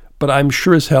 But I'm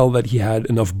sure as hell that he had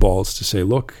enough balls to say,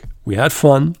 look, we had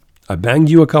fun. I banged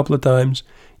you a couple of times.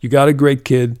 You got a great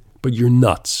kid, but you're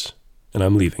nuts. And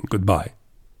I'm leaving. Goodbye.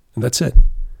 And that's it.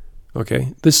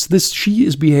 Okay? She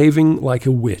is behaving like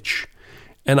a witch.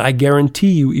 And I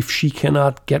guarantee you, if she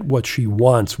cannot get what she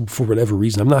wants for whatever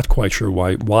reason, I'm not quite sure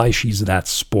why she's that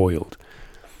spoiled.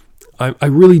 I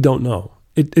really don't know.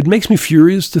 It makes me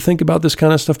furious to think about this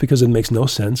kind of stuff because it makes no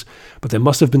sense. But there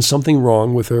must have been something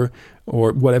wrong with her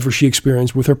or whatever she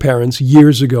experienced with her parents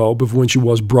years ago before when she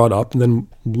was brought up and then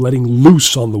letting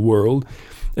loose on the world.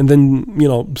 And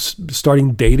then,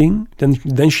 starting dating.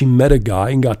 Then she met a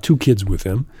guy and got 2 kids with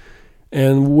him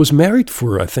and was married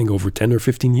for, I think, over 10 or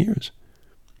 15 years.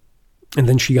 And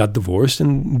then she got divorced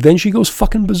and then she goes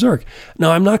fucking berserk.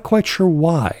 Now, I'm not quite sure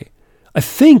why. I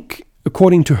think,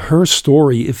 according to her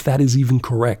story, if that is even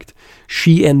correct,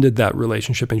 she ended that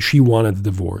relationship and she wanted a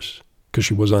divorce because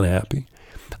she was unhappy.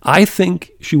 I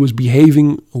think she was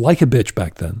behaving like a bitch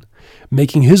back then,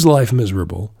 making his life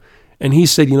miserable. And he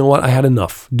said, you know what, I had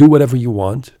enough. Do whatever you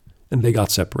want. And they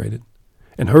got separated.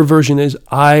 And her version is,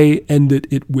 I ended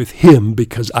it with him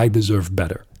because I deserve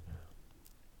better.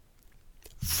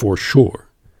 For sure.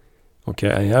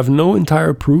 Okay, I have no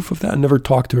entire proof of that. I never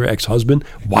talked to her ex-husband.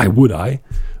 Why would I?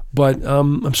 But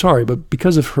I'm sorry, but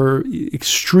because of her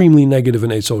extremely negative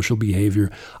and asocial behavior,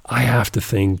 I have to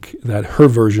think that her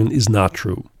version is not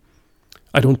true.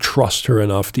 I don't trust her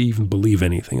enough to even believe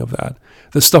anything of that.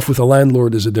 The stuff with the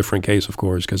landlord is a different case, of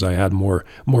course, because I had more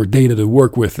data to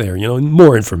work with there,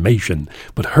 more information.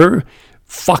 But her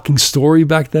fucking story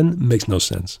back then makes no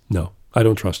sense. No, I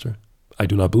don't trust her. I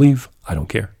do not believe. I don't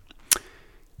care.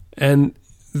 And,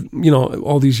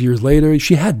 all these years later,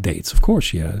 she had dates. Of course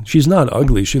she had. She's not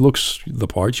ugly. She looks the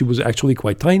part. She was actually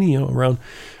quite tiny, around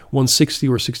 160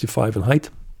 or 65 in height.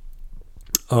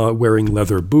 Wearing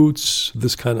leather boots,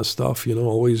 this kind of stuff,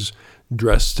 always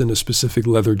dressed in a specific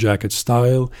leather jacket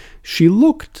style. She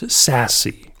looked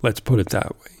sassy, let's put it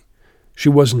that way. She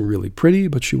wasn't really pretty,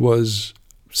 but she was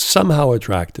somehow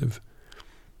attractive.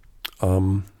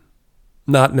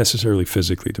 Not necessarily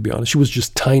physically, to be honest. She was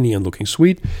just tiny and looking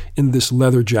sweet in this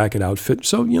leather jacket outfit.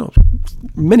 So,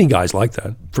 many guys like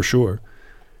that, for sure.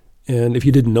 And if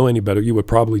you didn't know any better, you would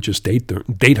probably just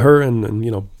date her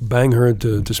and bang her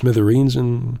to smithereens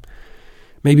and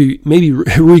maybe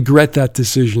regret that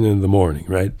decision in the morning,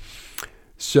 right?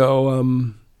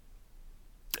 So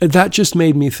that just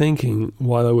made me thinking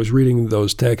while I was reading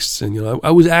those texts, and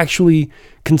I was actually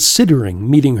considering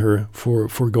meeting her for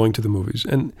going to the movies,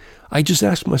 and I just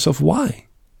asked myself why.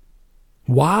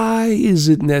 Why is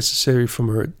it necessary for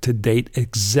her to date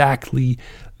exactly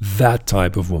that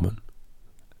type of woman?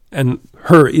 And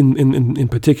her in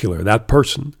particular, that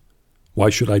person. Why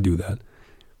should I do that?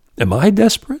 Am I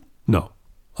desperate? No,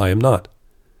 I am not.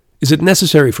 Is it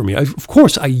necessary for me? Of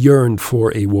course I yearned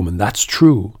for a woman. That's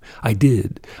true. I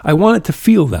did. I wanted to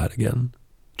feel that again,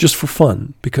 just for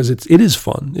fun, because it is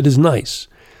fun. It is nice.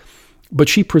 But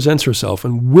she presents herself,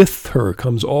 and with her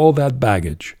comes all that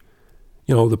baggage.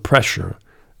 The pressure,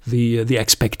 the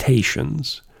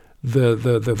expectations,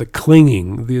 the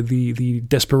clinging, the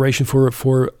desperation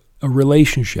for a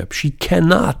relationship. She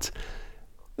cannot,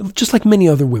 just like many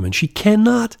other women, she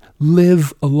cannot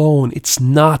live alone. It's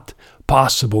not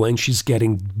possible, and she's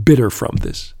getting bitter from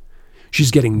this. She's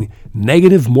getting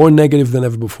negative, more negative than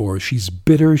ever before. She's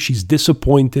bitter, she's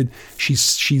disappointed,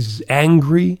 she's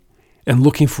angry, and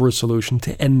looking for a solution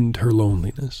to end her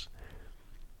loneliness.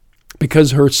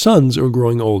 Because her sons are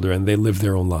growing older and they live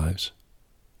their own lives.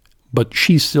 But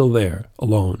she's still there,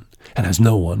 alone, and has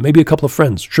no one. Maybe a couple of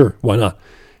friends, sure, why not?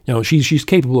 She's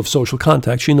capable of social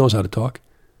contact. She knows how to talk.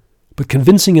 But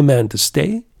convincing a man to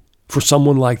stay for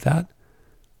someone like that,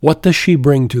 what does she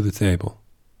bring to the table?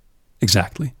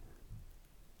 Exactly.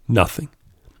 Nothing.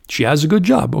 She has a good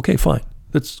job. Okay, fine.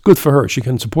 That's good for her. She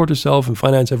can support herself and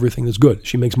finance everything. That's good.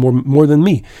 She makes more than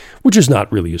me, which is not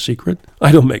really a secret.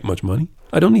 I don't make much money.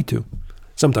 I don't need to.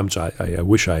 Sometimes I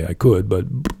wish I could, but,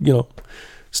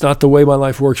 it's not the way my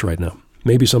life works right now.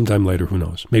 Maybe sometime later, who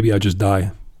knows? Maybe I just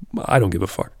die. I don't give a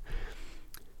fuck.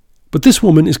 But this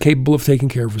woman is capable of taking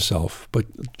care of herself. But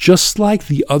just like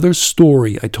the other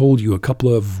story I told you a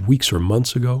couple of weeks or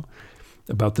months ago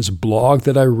about this blog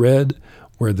that I read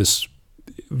where this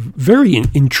very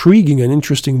intriguing and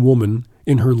interesting woman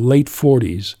in her late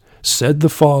 40s said the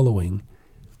following: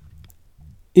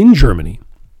 in Germany,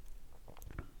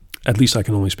 at least I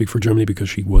can only speak for Germany because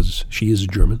she is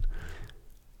German,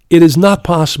 it is not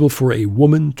possible for a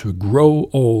woman to grow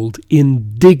old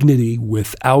in dignity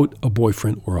without a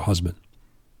boyfriend or a husband.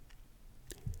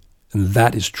 And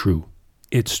that is true.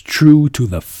 It's true to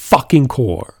the fucking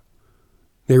core.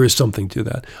 There is something to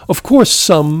that. Of course,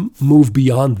 some move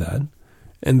beyond that,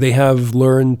 and they have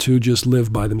learned to just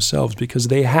live by themselves because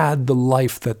they had the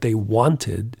life that they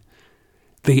wanted.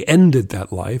 They ended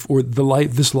that life, or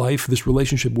this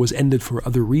relationship was ended for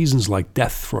other reasons, like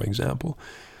death, for example,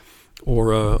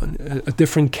 or a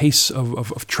different case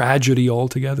of tragedy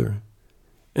altogether.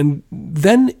 And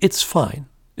then it's fine.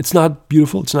 It's not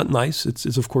beautiful. It's not nice.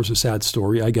 It's of course a sad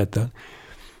story. I get that.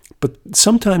 But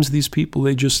sometimes these people,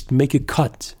 they just make a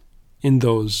cut in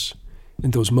those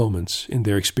moments in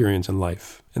their experience in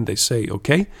life. And they say,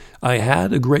 okay, I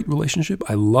had a great relationship.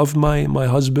 I loved my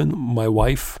husband, my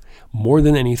wife, more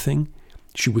than anything.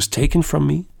 She was taken from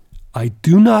me. I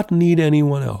do not need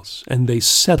anyone else. And they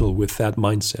settle with that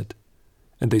mindset.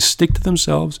 And they stick to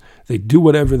themselves. They do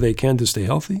whatever they can to stay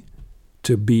healthy,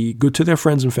 to be good to their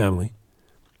friends and family.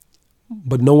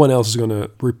 But no one else is going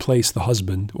to replace the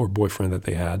husband or boyfriend that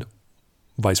they had,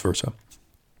 vice versa.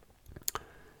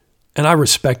 And I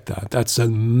respect that. That's a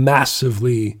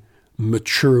massively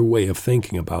mature way of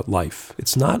thinking about life.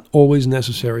 It's not always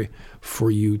necessary for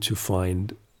you to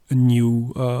find a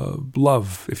new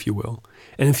love, if you will.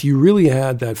 And if you really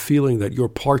had that feeling that your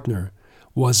partner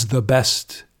was the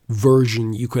best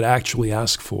version you could actually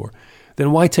ask for,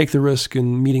 then why take the risk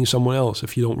in meeting someone else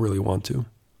if you don't really want to?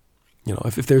 You know,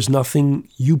 if there's nothing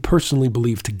you personally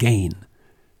believe to gain,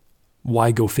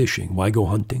 why go fishing? Why go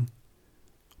hunting?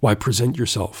 Why present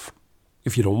yourself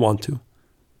if you don't want to?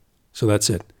 So that's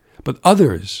it. But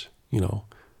others, you know,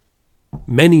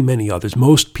 many others,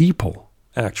 most people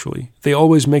actually, they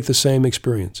always make the same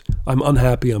experience. I'm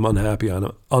unhappy, I'm unhappy,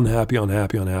 I'm unhappy,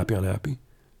 unhappy, unhappy, unhappy.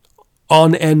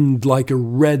 On end like a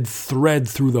red thread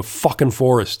through the fucking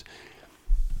forest.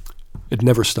 It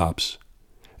never stops.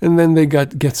 And then they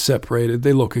get separated.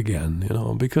 They look again, you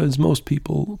know, because most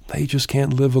people, they just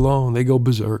can't live alone. They go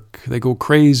berserk. They go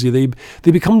crazy.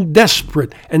 They become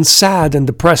desperate and sad and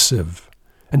depressive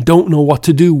and don't know what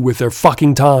to do with their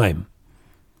fucking time.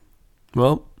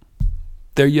 Well,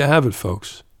 there you have it,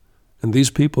 folks. And these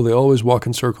people, they always walk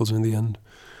in circles in the end,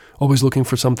 always looking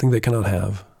for something they cannot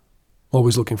have,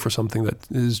 always looking for something that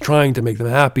is trying to make them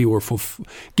happy or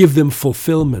give them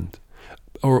fulfillment.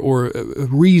 Or a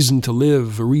reason to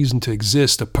live, a reason to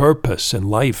exist, a purpose in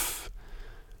life.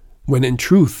 When in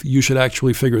truth, you should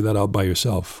actually figure that out by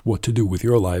yourself, what to do with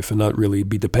your life and not really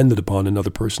be dependent upon another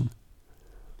person.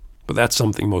 But that's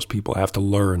something most people have to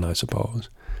learn, I suppose,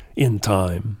 in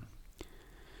time.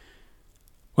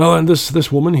 Well, and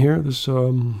this woman here,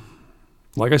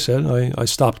 like I said, I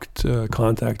stopped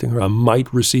contacting her. I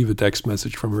might receive a text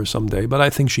message from her someday, but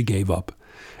I think she gave up.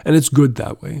 And it's good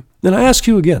that way. And I ask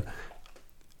you again,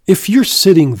 if you're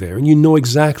sitting there and you know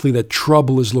exactly that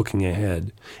trouble is looking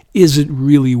ahead, is it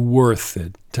really worth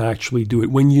it to actually do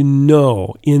it when you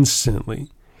know instantly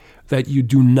that you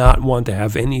do not want to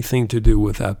have anything to do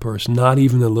with that person, not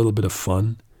even a little bit of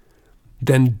fun?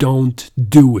 Then don't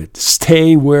do it.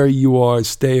 Stay where you are,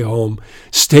 stay home,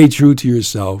 stay true to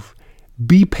yourself.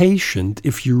 Be patient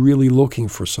if you're really looking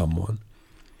for someone.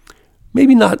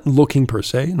 Maybe not looking per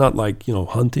se, not like, you know,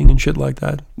 hunting and shit like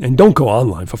that. And don't go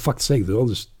online, for fuck's sake, all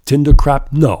this Tinder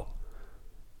crap. No.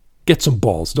 Get some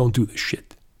balls. Don't do this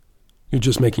shit. You're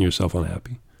just making yourself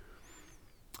unhappy.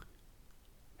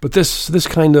 But this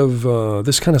kind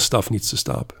of stuff needs to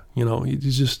stop. You know, you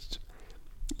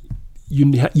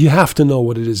have to know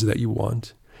what it is that you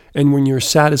want. And when you're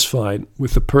satisfied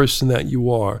with the person that you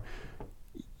are,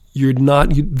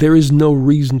 there is no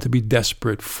reason to be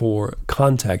desperate for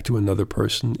contact to another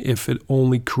person if it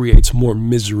only creates more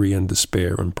misery and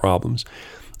despair and problems.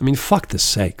 I mean, fuck the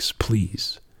sakes,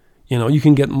 please. You know, you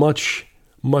can get much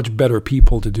better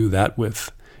people to do that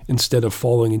with instead of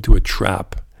falling into a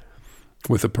trap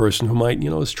with a person who might, you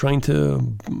know, is trying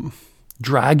to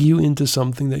drag you into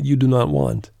something that you do not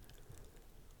want.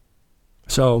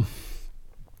 So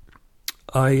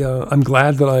I'm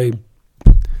glad that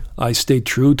I stayed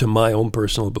true to my own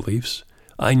personal beliefs.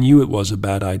 I knew it was a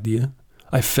bad idea.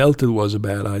 I felt it was a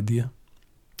bad idea.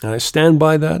 And I stand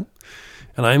by that.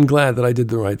 And I am glad that I did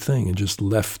the right thing and just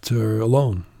left her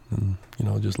alone. And, you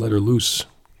know, just let her loose.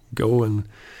 Go and,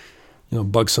 you know,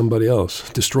 bug somebody else.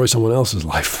 Destroy someone else's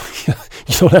life. You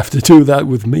don't have to do that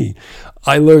with me.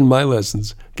 I learned my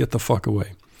lessons. Get the fuck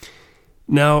away.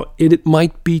 Now, it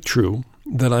might be true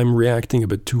that I'm reacting a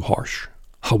bit too harsh.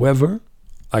 However,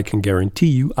 I can guarantee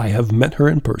you I have met her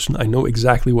in person. I know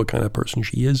exactly what kind of person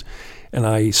she is. And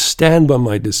I stand by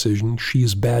my decision. She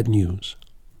is bad news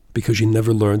because she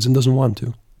never learns and doesn't want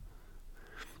to.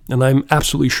 And I'm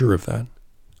absolutely sure of that.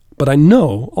 But I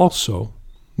know also,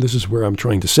 this is where I'm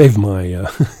trying to save my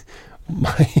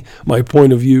my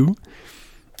point of view,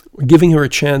 giving her a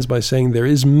chance by saying there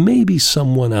is maybe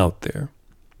someone out there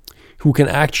who can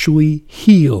actually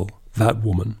heal that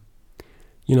woman.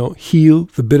 You know, heal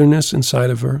the bitterness inside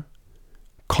of her,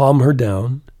 calm her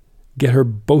down, get her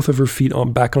both of her feet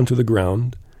back onto the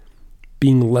ground,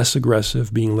 being less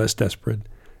aggressive, being less desperate,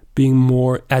 being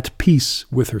more at peace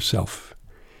with herself.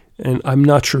 And I'm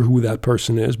not sure who that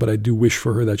person is, but I do wish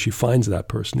for her that she finds that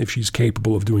person if she's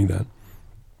capable of doing that.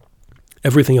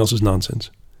 Everything else is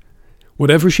nonsense.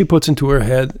 Whatever she puts into her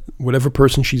head, whatever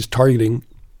person she's targeting,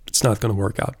 it's not going to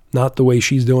work out. Not the way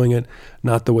she's doing it,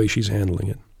 not the way she's handling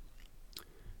it.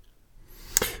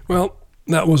 Well,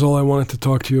 that was all I wanted to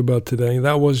talk to you about today.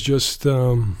 That was just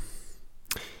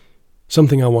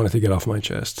something I wanted to get off my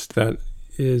chest. That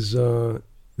is,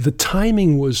 the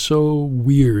timing was so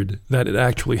weird that it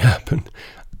actually happened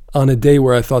on a day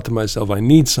where I thought to myself, I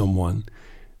need someone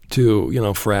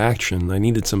to, for action. I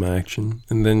needed some action.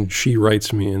 And then she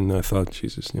writes me, and I thought,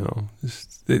 Jesus,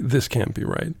 this can't be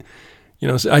right.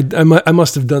 I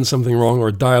must have done something wrong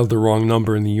or dialed the wrong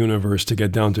number in the universe to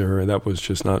get down to her. That was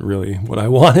just not really what I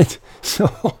wanted.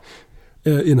 So,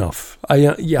 enough.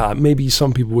 Maybe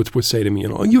some people would say to me,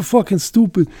 you're fucking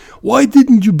stupid. Why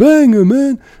didn't you bang her,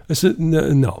 man? I said,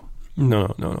 no.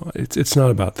 It's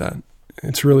not about that.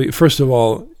 It's really, first of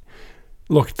all,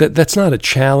 look, that's not a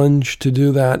challenge to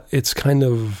do that. It's kind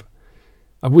of,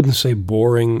 I wouldn't say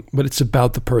boring, but it's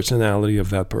about the personality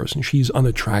of that person. She's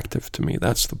unattractive to me.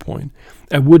 That's the point.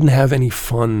 I wouldn't have any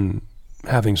fun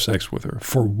having sex with her.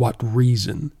 For what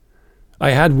reason?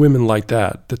 I had women like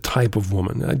that, the type of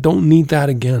woman. I don't need that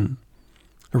again.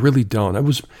 I really don't.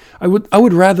 I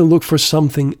would rather look for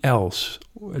something else,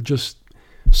 just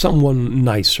someone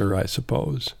nicer, I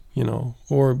suppose,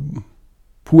 or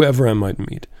whoever I might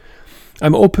meet.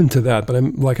 I'm open to that, but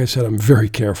like I said, I'm very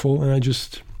careful, and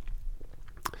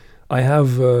I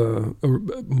have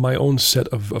my own set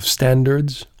of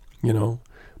standards,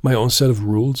 my own set of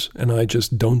rules, and I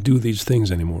just don't do these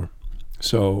things anymore.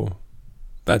 So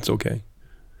that's okay.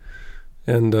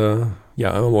 And I'm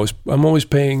always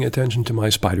paying attention to my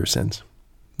spider sense.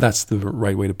 That's the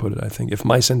right way to put it, I think. If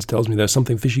my sense tells me there's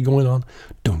something fishy going on,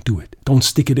 don't do it. Don't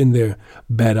stick it in there.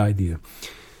 Bad idea.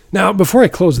 Now, before I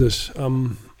close this,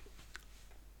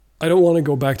 I don't want to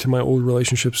go back to my old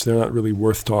relationships. They're not really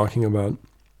worth talking about.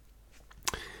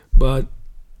 But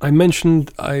I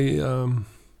mentioned, no,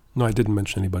 I didn't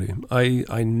mention anybody.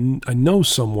 I know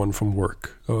someone from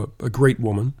work, a great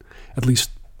woman, at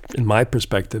least in my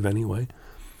perspective anyway.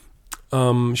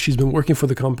 She's been working for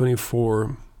the company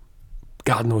for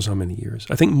God knows how many years.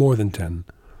 I think more than 10.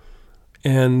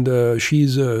 And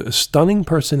she's a stunning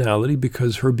personality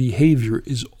because her behavior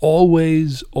is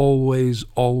always, always,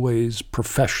 always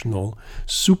professional,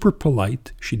 super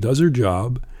polite. She does her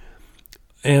job.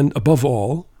 And above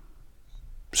all,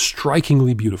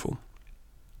 strikingly beautiful.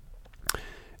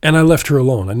 And I left her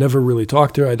alone. I never really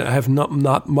talked to her. I have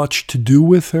not much to do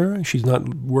with her. She's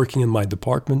not working in my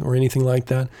department or anything like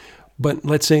that. But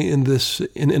let's say in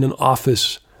an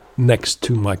office next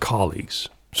to my colleagues,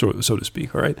 so to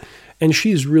speak, all right? And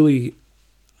she's really,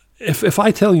 if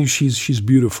I tell you she's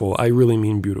beautiful, I really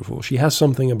mean beautiful. She has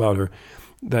something about her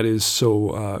that is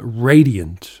so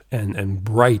radiant and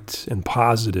bright and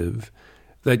positive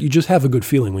that you just have a good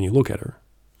feeling when you look at her.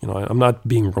 I'm not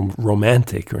being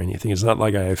romantic or anything. It's not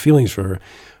like I have feelings for her,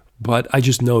 but I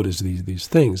just notice these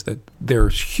things, that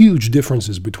there's huge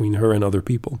differences between her and other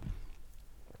people.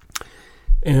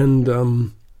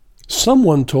 And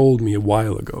someone told me a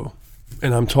while ago,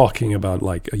 and I'm talking about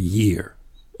like a year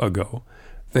ago,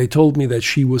 they told me that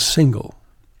she was single.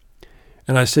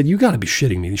 And I said, you got to be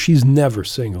shitting me. She's never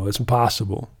single. It's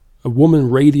impossible. A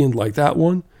woman radiant like that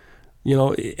one,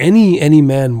 any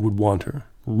man would want her,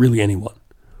 really anyone.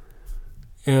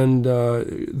 And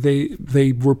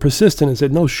they were persistent and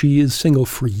said, no, she is single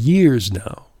for years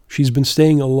now. She's been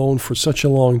staying alone for such a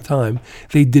long time.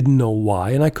 They didn't know why,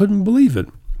 and I couldn't believe it.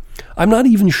 I'm not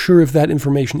even sure if that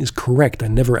information is correct. I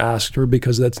never asked her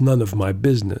because that's none of my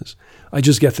business. I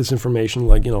just get this information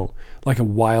like a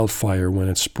wildfire when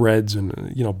it spreads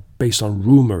and, based on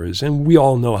rumors. And we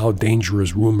all know how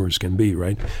dangerous rumors can be,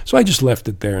 right? So I just left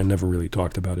it there and never really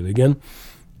talked about it again.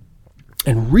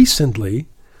 And recently,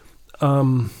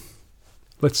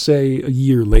 let's say a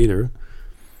year later,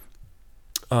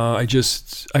 I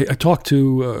talked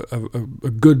to a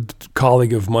good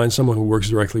colleague of mine, someone who works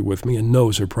directly with me and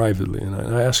knows her privately, and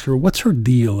I asked her, what's her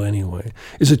deal anyway?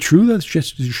 Is it true that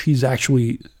she's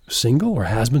actually single or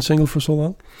has been single for so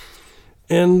long?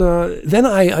 And then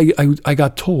I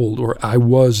got told, or I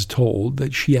was told,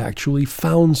 that she actually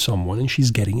found someone and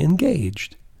she's getting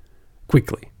engaged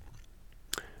quickly.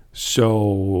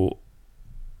 So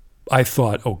I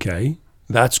thought, okay,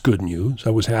 that's good news.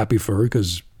 I was happy for her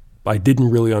because I didn't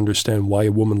really understand why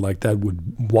a woman like that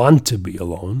would want to be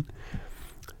alone.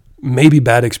 maybe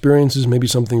bad experiences, maybe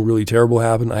something really terrible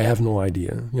happened. I have no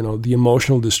idea. The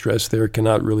emotional distress there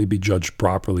cannot really be judged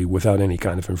properly without any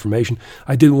kind of information.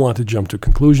 I didn't want to jump to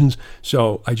conclusions,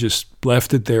 so I just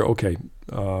left it there. Okay,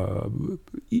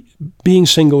 being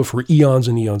single for eons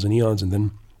and eons and eons, and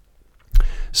then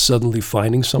suddenly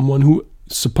finding someone who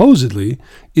supposedly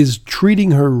is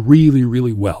treating her really,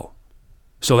 really well.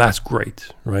 So that's great,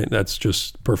 right? That's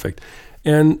just perfect.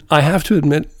 And I have to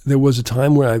admit, there was a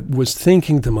time where I was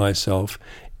thinking to myself,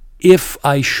 if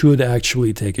I should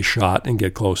actually take a shot and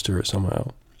get close to her somehow.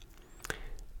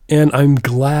 And I'm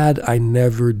glad I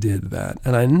never did that.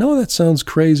 And I know that sounds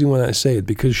crazy when I say it,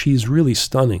 because she's really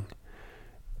stunning.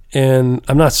 And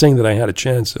I'm not saying that I had a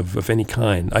chance of any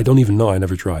kind. I don't even know. I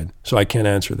never tried. So I can't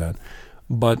answer that.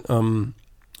 But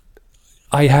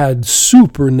I had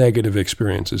super negative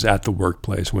experiences at the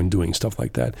workplace when doing stuff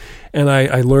like that. And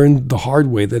I learned the hard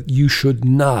way that you should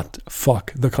not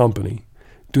fuck the company.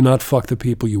 Do not fuck the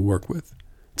people you work with.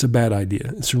 It's a bad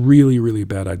idea. It's a really, really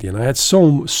bad idea. And I had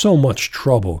so much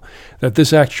trouble that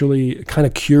this actually kind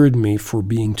of cured me for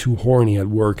being too horny at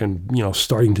work and,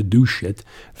 starting to do shit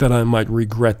that I might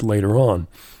regret later on.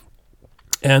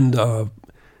 And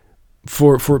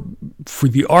for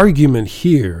the argument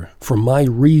here, for my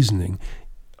reasoning,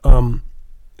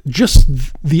 just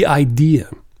the idea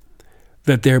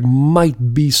that there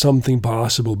might be something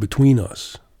possible between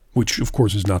us, which of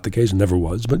course is not the case, never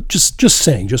was, but just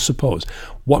suppose,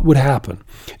 what would happen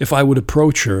if I would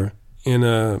approach her in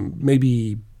a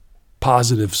maybe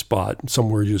positive spot,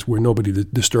 somewhere just where nobody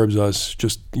disturbs us,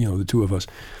 just, the two of us,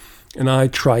 and I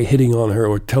try hitting on her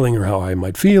or telling her how I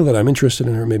might feel, that I'm interested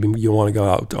in her, maybe you want to go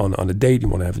out on a date, you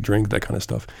want to have a drink, that kind of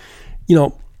stuff.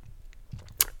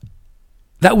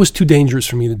 That was too dangerous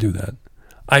for me to do that.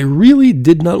 I really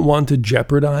did not want to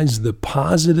jeopardize the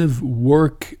positive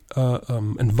work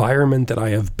environment that I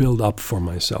have built up for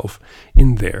myself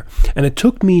in there. And it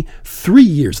took me 3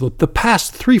 years, the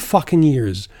past 3 fucking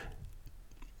years,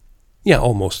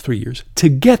 almost 3 years, to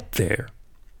get there.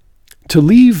 To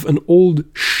leave an old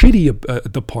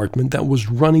shitty department that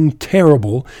was running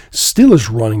terrible, still is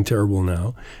running terrible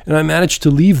now. And I managed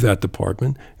to leave that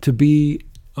department to be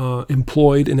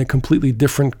employed in a completely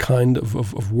different kind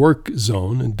of work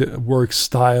zone and work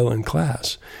style and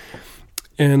class.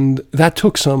 And that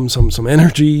took some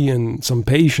energy and some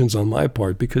patience on my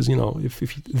part, because, in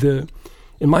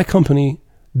my company,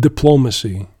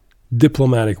 diplomacy,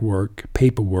 diplomatic work,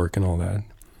 paperwork and all that,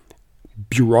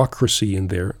 bureaucracy in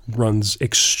there runs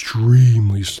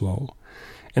extremely slow.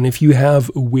 And if you have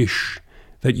a wish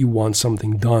that you want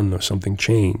something done or something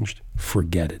changed,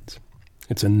 forget it.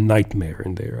 It's a nightmare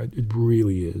in there. It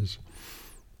really is.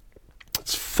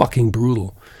 It's fucking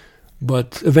brutal.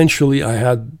 But eventually I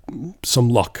had some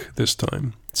luck this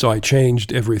time. So I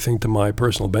changed everything to my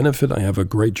personal benefit. I have a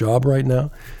great job right now.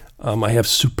 I have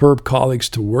superb colleagues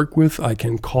to work with. I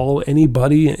can call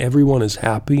anybody and everyone is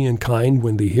happy and kind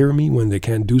when they hear me, when they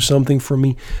can do something for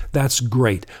me. That's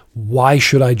great. Why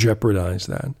should I jeopardize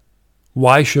that?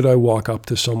 Why should I walk up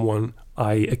to someone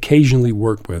I occasionally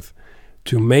work with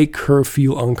to make her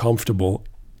feel uncomfortable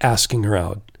asking her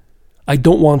out? I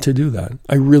don't want to do that.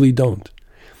 I really don't.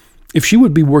 If she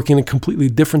would be working in a completely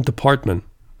different department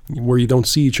where you don't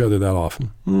see each other that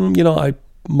often, I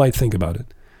might think about it.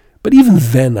 But even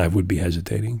then I would be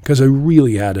hesitating, because I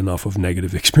really had enough of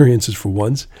negative experiences for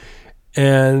once.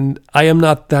 And I am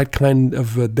not that kind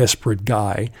of a desperate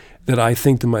guy that I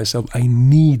think to myself, I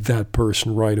need that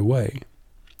person right away.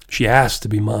 She has to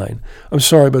be mine. I'm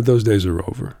sorry, but those days are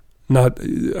over.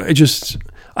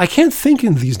 I can't think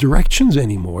in these directions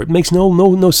anymore. It makes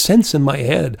no sense in my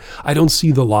head. I don't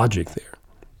see the logic there.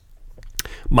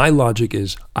 My logic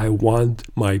is I want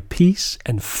my peace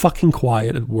and fucking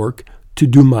quiet at work to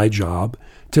do my job,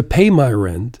 to pay my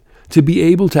rent, to be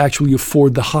able to actually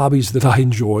afford the hobbies that I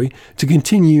enjoy, to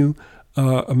continue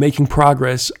making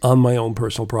progress on my own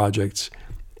personal projects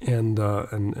and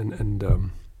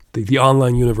the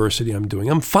online university I'm doing.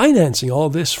 I'm financing all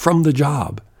this from the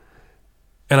job.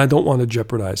 And I don't want to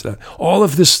jeopardize that. All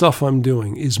of this stuff I'm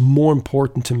doing is more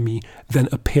important to me than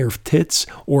a pair of tits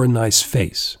or a nice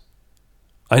face.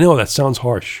 I know that sounds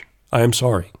harsh. I am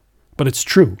sorry. But it's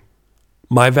true.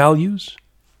 My values,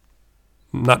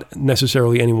 not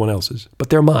necessarily anyone else's, but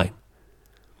they're mine.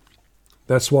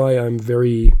 That's why I'm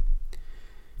very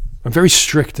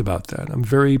strict about that. I'm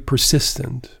very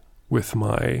persistent with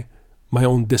my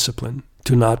own discipline.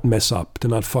 To not mess up, to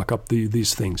not fuck up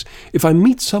these things. If I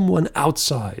meet someone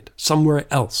outside, somewhere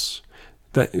else,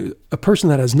 a person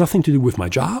that has nothing to do with my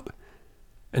job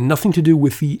and nothing to do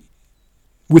with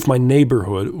my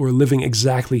neighborhood or living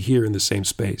exactly here in the same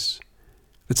space,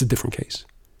 that's a different case.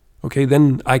 okay,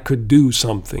 then I could do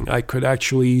something. I could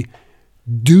actually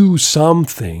do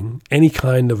something, any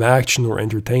kind of action or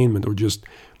entertainment or just,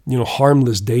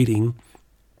 harmless dating.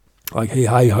 Like, hey,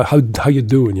 hi, how you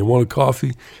doing? You want a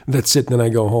coffee? That's it. Then I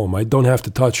go home. I don't have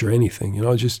to touch or anything.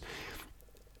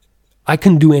 I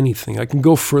can do anything. I can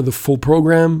go for the full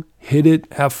program, hit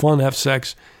it, have fun, have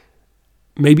sex,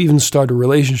 maybe even start a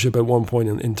relationship at one point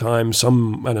in time,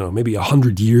 maybe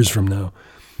 100 years from now,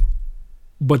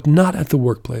 but not at the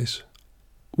workplace.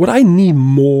 What I need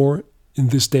more in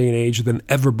this day and age than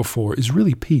ever before is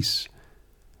really peace.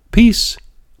 Peace,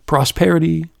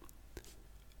 prosperity,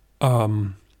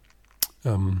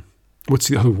 what's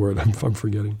the other word? I'm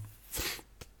forgetting.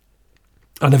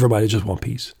 Oh, never mind. I just want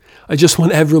peace. I just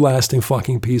want everlasting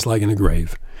fucking peace like in a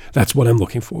grave. That's what I'm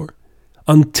looking for.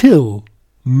 Until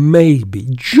maybe,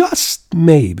 just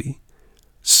maybe,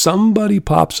 somebody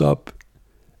pops up,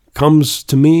 comes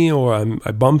to me, or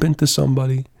I bump into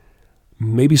somebody.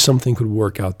 Maybe something could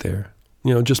work out there.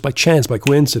 Just by chance, by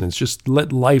coincidence. Just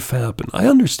let life happen. I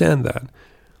understand that.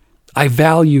 I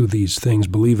value these things,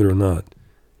 believe it or not.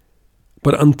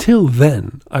 But until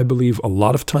then, I believe a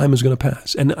lot of time is going to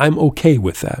pass. And I'm okay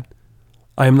with that.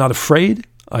 I am not afraid.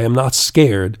 I am not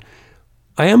scared.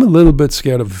 I am a little bit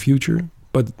scared of the future,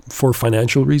 but for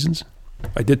financial reasons.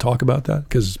 I did talk about that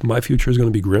because my future is going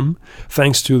to be grim,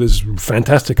 thanks to this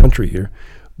fantastic country here.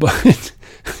 But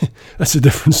that's a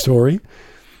different story.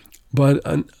 But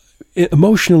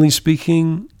emotionally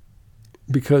speaking,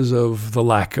 because of the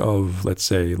lack of, let's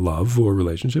say, love or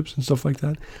relationships and stuff like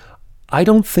that, I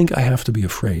don't think I have to be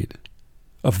afraid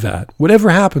of that. Whatever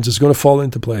happens is going to fall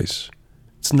into place.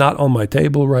 It's not on my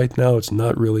table right now. It's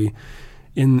not really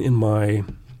in my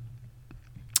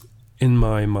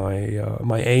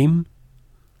aim,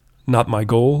 not my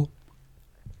goal,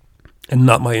 and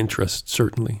not my interest,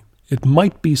 certainly. It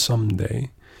might be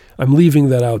someday. I'm leaving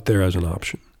that out there as an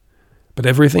option. But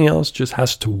everything else just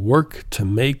has to work to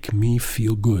make me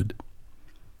feel good.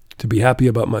 To be happy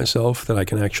about myself, that I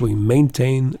can actually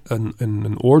maintain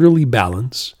an orderly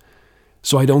balance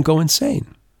so I don't go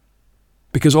insane.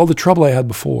 Because all the trouble I had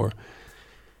before,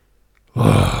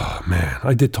 oh man,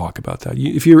 I did talk about that.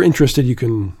 If you're interested, you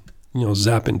can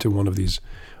zap into one of these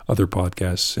other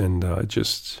podcasts, and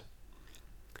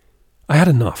I had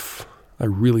enough. I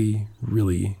really,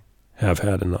 really have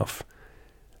had enough.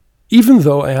 Even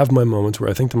though I have my moments where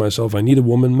I think to myself, I need a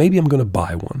woman, maybe I'm going to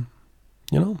buy one.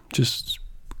 Just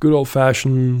good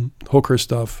old-fashioned hooker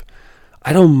stuff.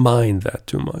 I don't mind that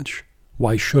too much.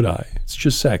 Why should I? It's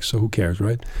just sex, so who cares,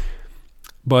 right?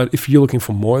 But if you're looking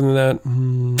for more than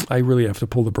that, I really have to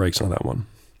pull the brakes on that one.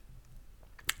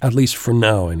 At least for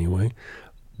now, anyway.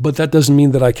 But that doesn't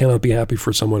mean that I cannot be happy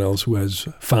for someone else who has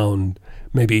found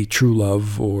maybe true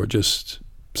love or just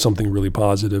something really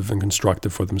positive and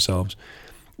constructive for themselves.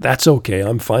 That's okay.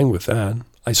 I'm fine with that.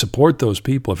 I support those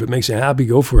people. If it makes you happy,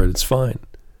 go for it. It's fine.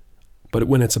 But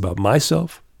when it's about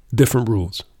myself, different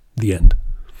rules. The end.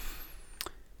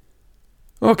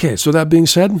 Okay, so that being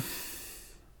said,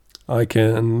 I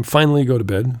can finally go to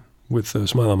bed with a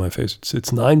smile on my face.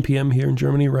 It's 9 p.m. here in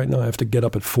Germany right now. I have to get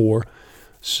up at 4,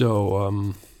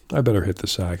 so I better hit the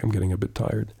sack. I'm getting a bit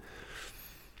tired.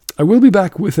 I will be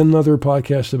back with another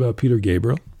podcast about Peter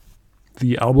Gabriel,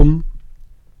 the album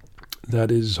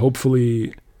that is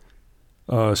hopefully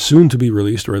soon to be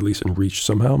released, or at least in reach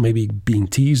somehow, maybe being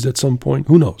teased at some point.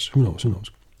 Who knows?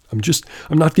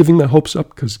 I'm not giving my hopes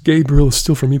up, because Gabriel is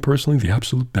still, for me personally, the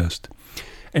absolute best.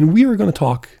 And we are going to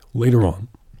talk later on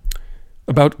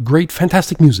about great,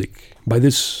 fantastic music by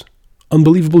this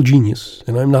unbelievable genius.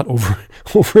 And I'm not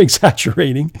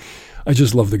over-exaggerating. I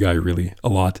just love the guy really a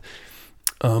lot.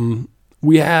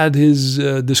 We had his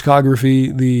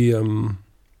discography,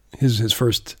 his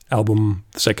first album,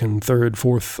 second, third,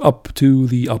 fourth, up to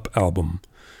the Up album.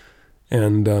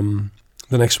 And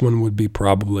the next one would be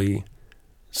probably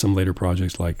some later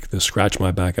projects like the Scratch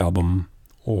My Back album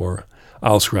or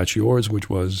I'll Scratch Yours, which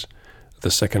was the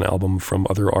second album from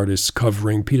other artists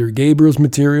covering Peter Gabriel's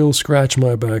material. Scratch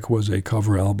My Back was a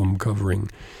cover album covering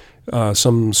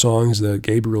some songs that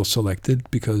Gabriel selected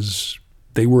because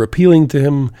they were appealing to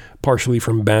him, partially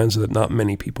from bands that not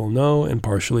many people know, and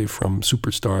partially from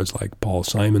superstars like Paul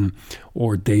Simon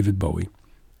or David Bowie.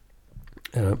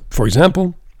 For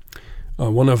example,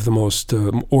 one of the most,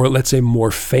 or let's say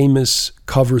more famous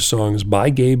cover songs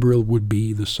by Gabriel would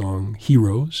be the song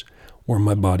Heroes, or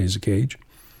My Body's a Cage.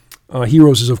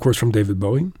 Heroes is, of course, from David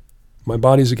Bowie. My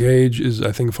Body's a Cage is,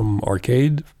 I think, from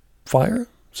Arcade Fire,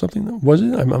 something. Was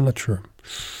it? I'm not sure.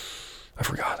 I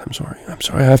forgot. I'm sorry.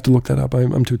 I have to look that up.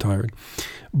 I'm too tired.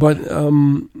 But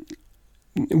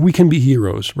we can be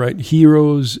heroes, right?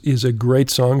 Heroes is a great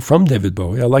song from David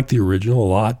Bowie. I like the original a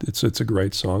lot. It's a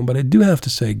great song, but I do have to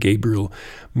say Gabriel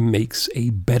makes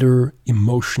a better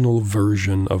emotional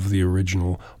version of the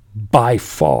original by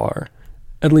far,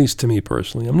 at least to me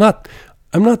personally. I'm not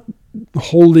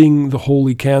holding the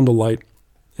holy candlelight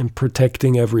and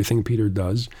protecting everything Peter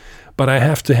does, but I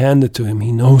have to hand it to him.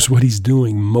 He knows what he's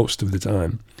doing most of the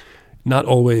time. Not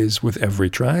always with every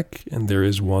track, and there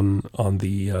is one on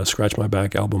the Scratch My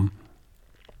Back album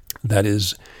that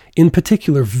is, in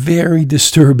particular, very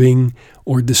disturbing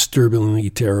or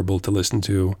disturbingly terrible to listen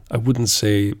to. I wouldn't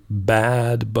say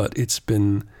bad, but it's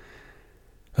been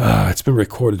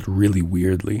recorded really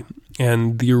weirdly.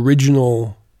 And the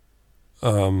original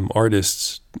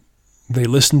artists, they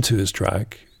listened to his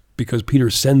track because Peter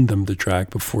sent them the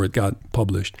track before it got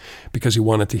published because he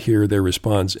wanted to hear their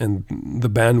response. And the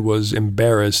band was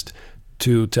embarrassed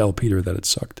to tell Peter that it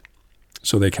sucked.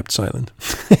 So they kept silent.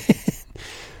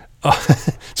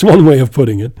 It's one way of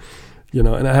putting it,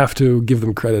 and I have to give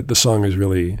them credit. The song is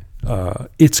really,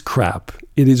 it's crap.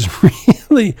 It is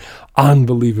really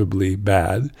unbelievably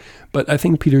bad. But I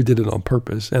think Peter did it on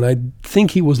purpose. And I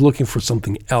think he was looking for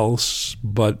something else,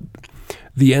 but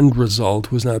the end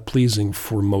result was not pleasing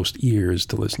for most ears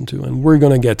to listen to. And we're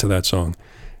going to get to that song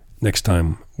next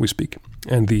time we speak.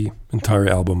 And the entire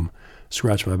album,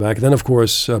 Scratch My Back. Then, of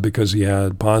course, because he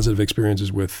had positive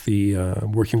experiences with the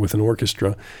working with an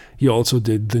orchestra, he also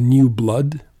did the New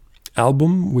Blood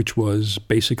album, which was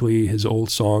basically his old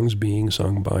songs being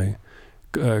sung by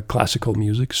classical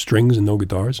music, strings and no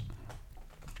guitars,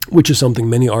 which is something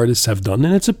many artists have done.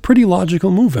 And it's a pretty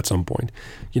logical move at some point.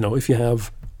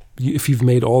 If you've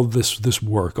made all this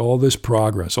work, all this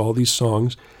progress, all these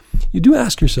songs, you do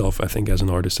ask yourself, I think, as an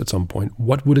artist at some point,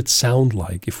 what would it sound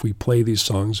like if we play these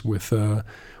songs with an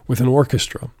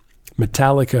orchestra?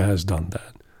 Metallica has done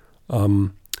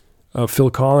that. Phil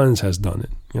Collins has done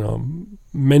it.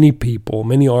 Many people,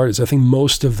 many artists, I think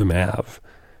most of them have.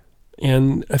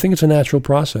 And I think it's a natural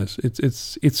process.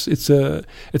 It's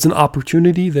an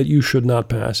opportunity that you should not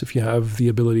pass if you have the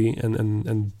ability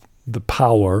and the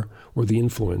power or the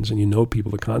influence, and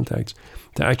people, the contacts,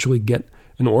 to actually get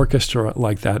an orchestra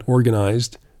like that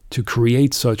organized to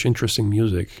create such interesting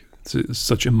music,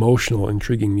 such emotional,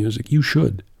 intriguing music. You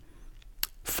should.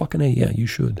 Fucking A, yeah, you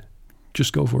should.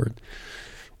 Just go for it.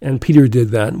 And Peter did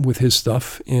that with his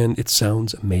stuff, and it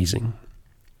sounds amazing.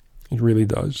 It really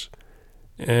does.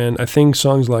 And I think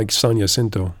songs like San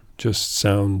Jacinto just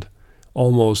sound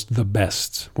almost the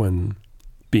best when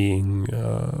being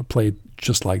played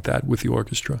just like that with the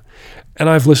orchestra. And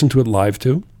I've listened to it live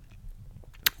too,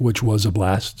 which was a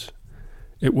blast.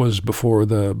 It was before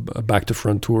the Back to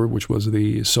Front tour, which was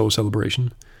the So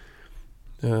celebration.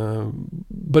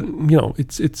 But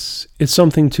it's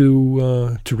something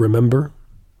to remember.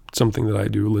 It's something that I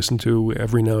do listen to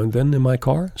every now and then in my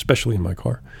car, especially in my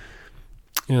car.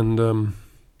 And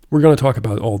we're going to talk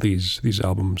about all these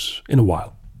albums in a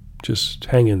while. Just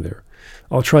hang in there.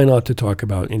 I'll try not to talk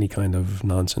about any kind of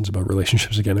nonsense about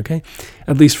relationships again, okay?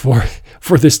 At least for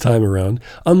this time around.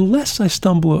 Unless I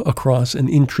stumble across an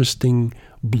interesting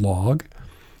blog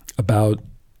about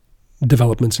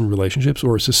developments in relationships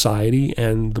or society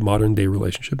and the modern day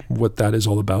relationship, what that is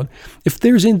all about. If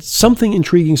there's something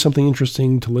intriguing, something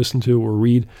interesting to listen to or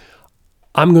read,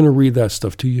 I'm going to read that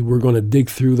stuff to you. We're going to dig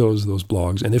through those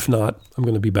blogs. And if not, I'm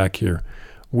going to be back here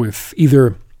with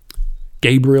either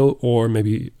Gabriel or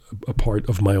maybe a part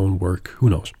of my own work. Who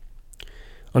knows?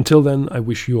 Until then, I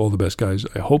wish you all the best, guys.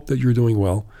 I hope that you're doing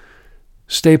well.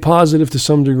 Stay positive to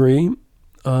some degree.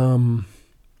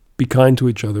 Be kind to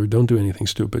each other. Don't do anything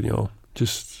stupid,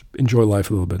 Just enjoy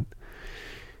life a little bit.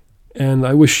 And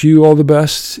I wish you all the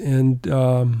best, and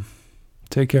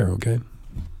take care, okay?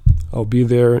 I'll be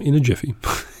there in a jiffy.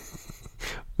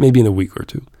 Maybe in a week or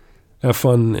two. Have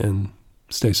fun and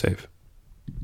stay safe.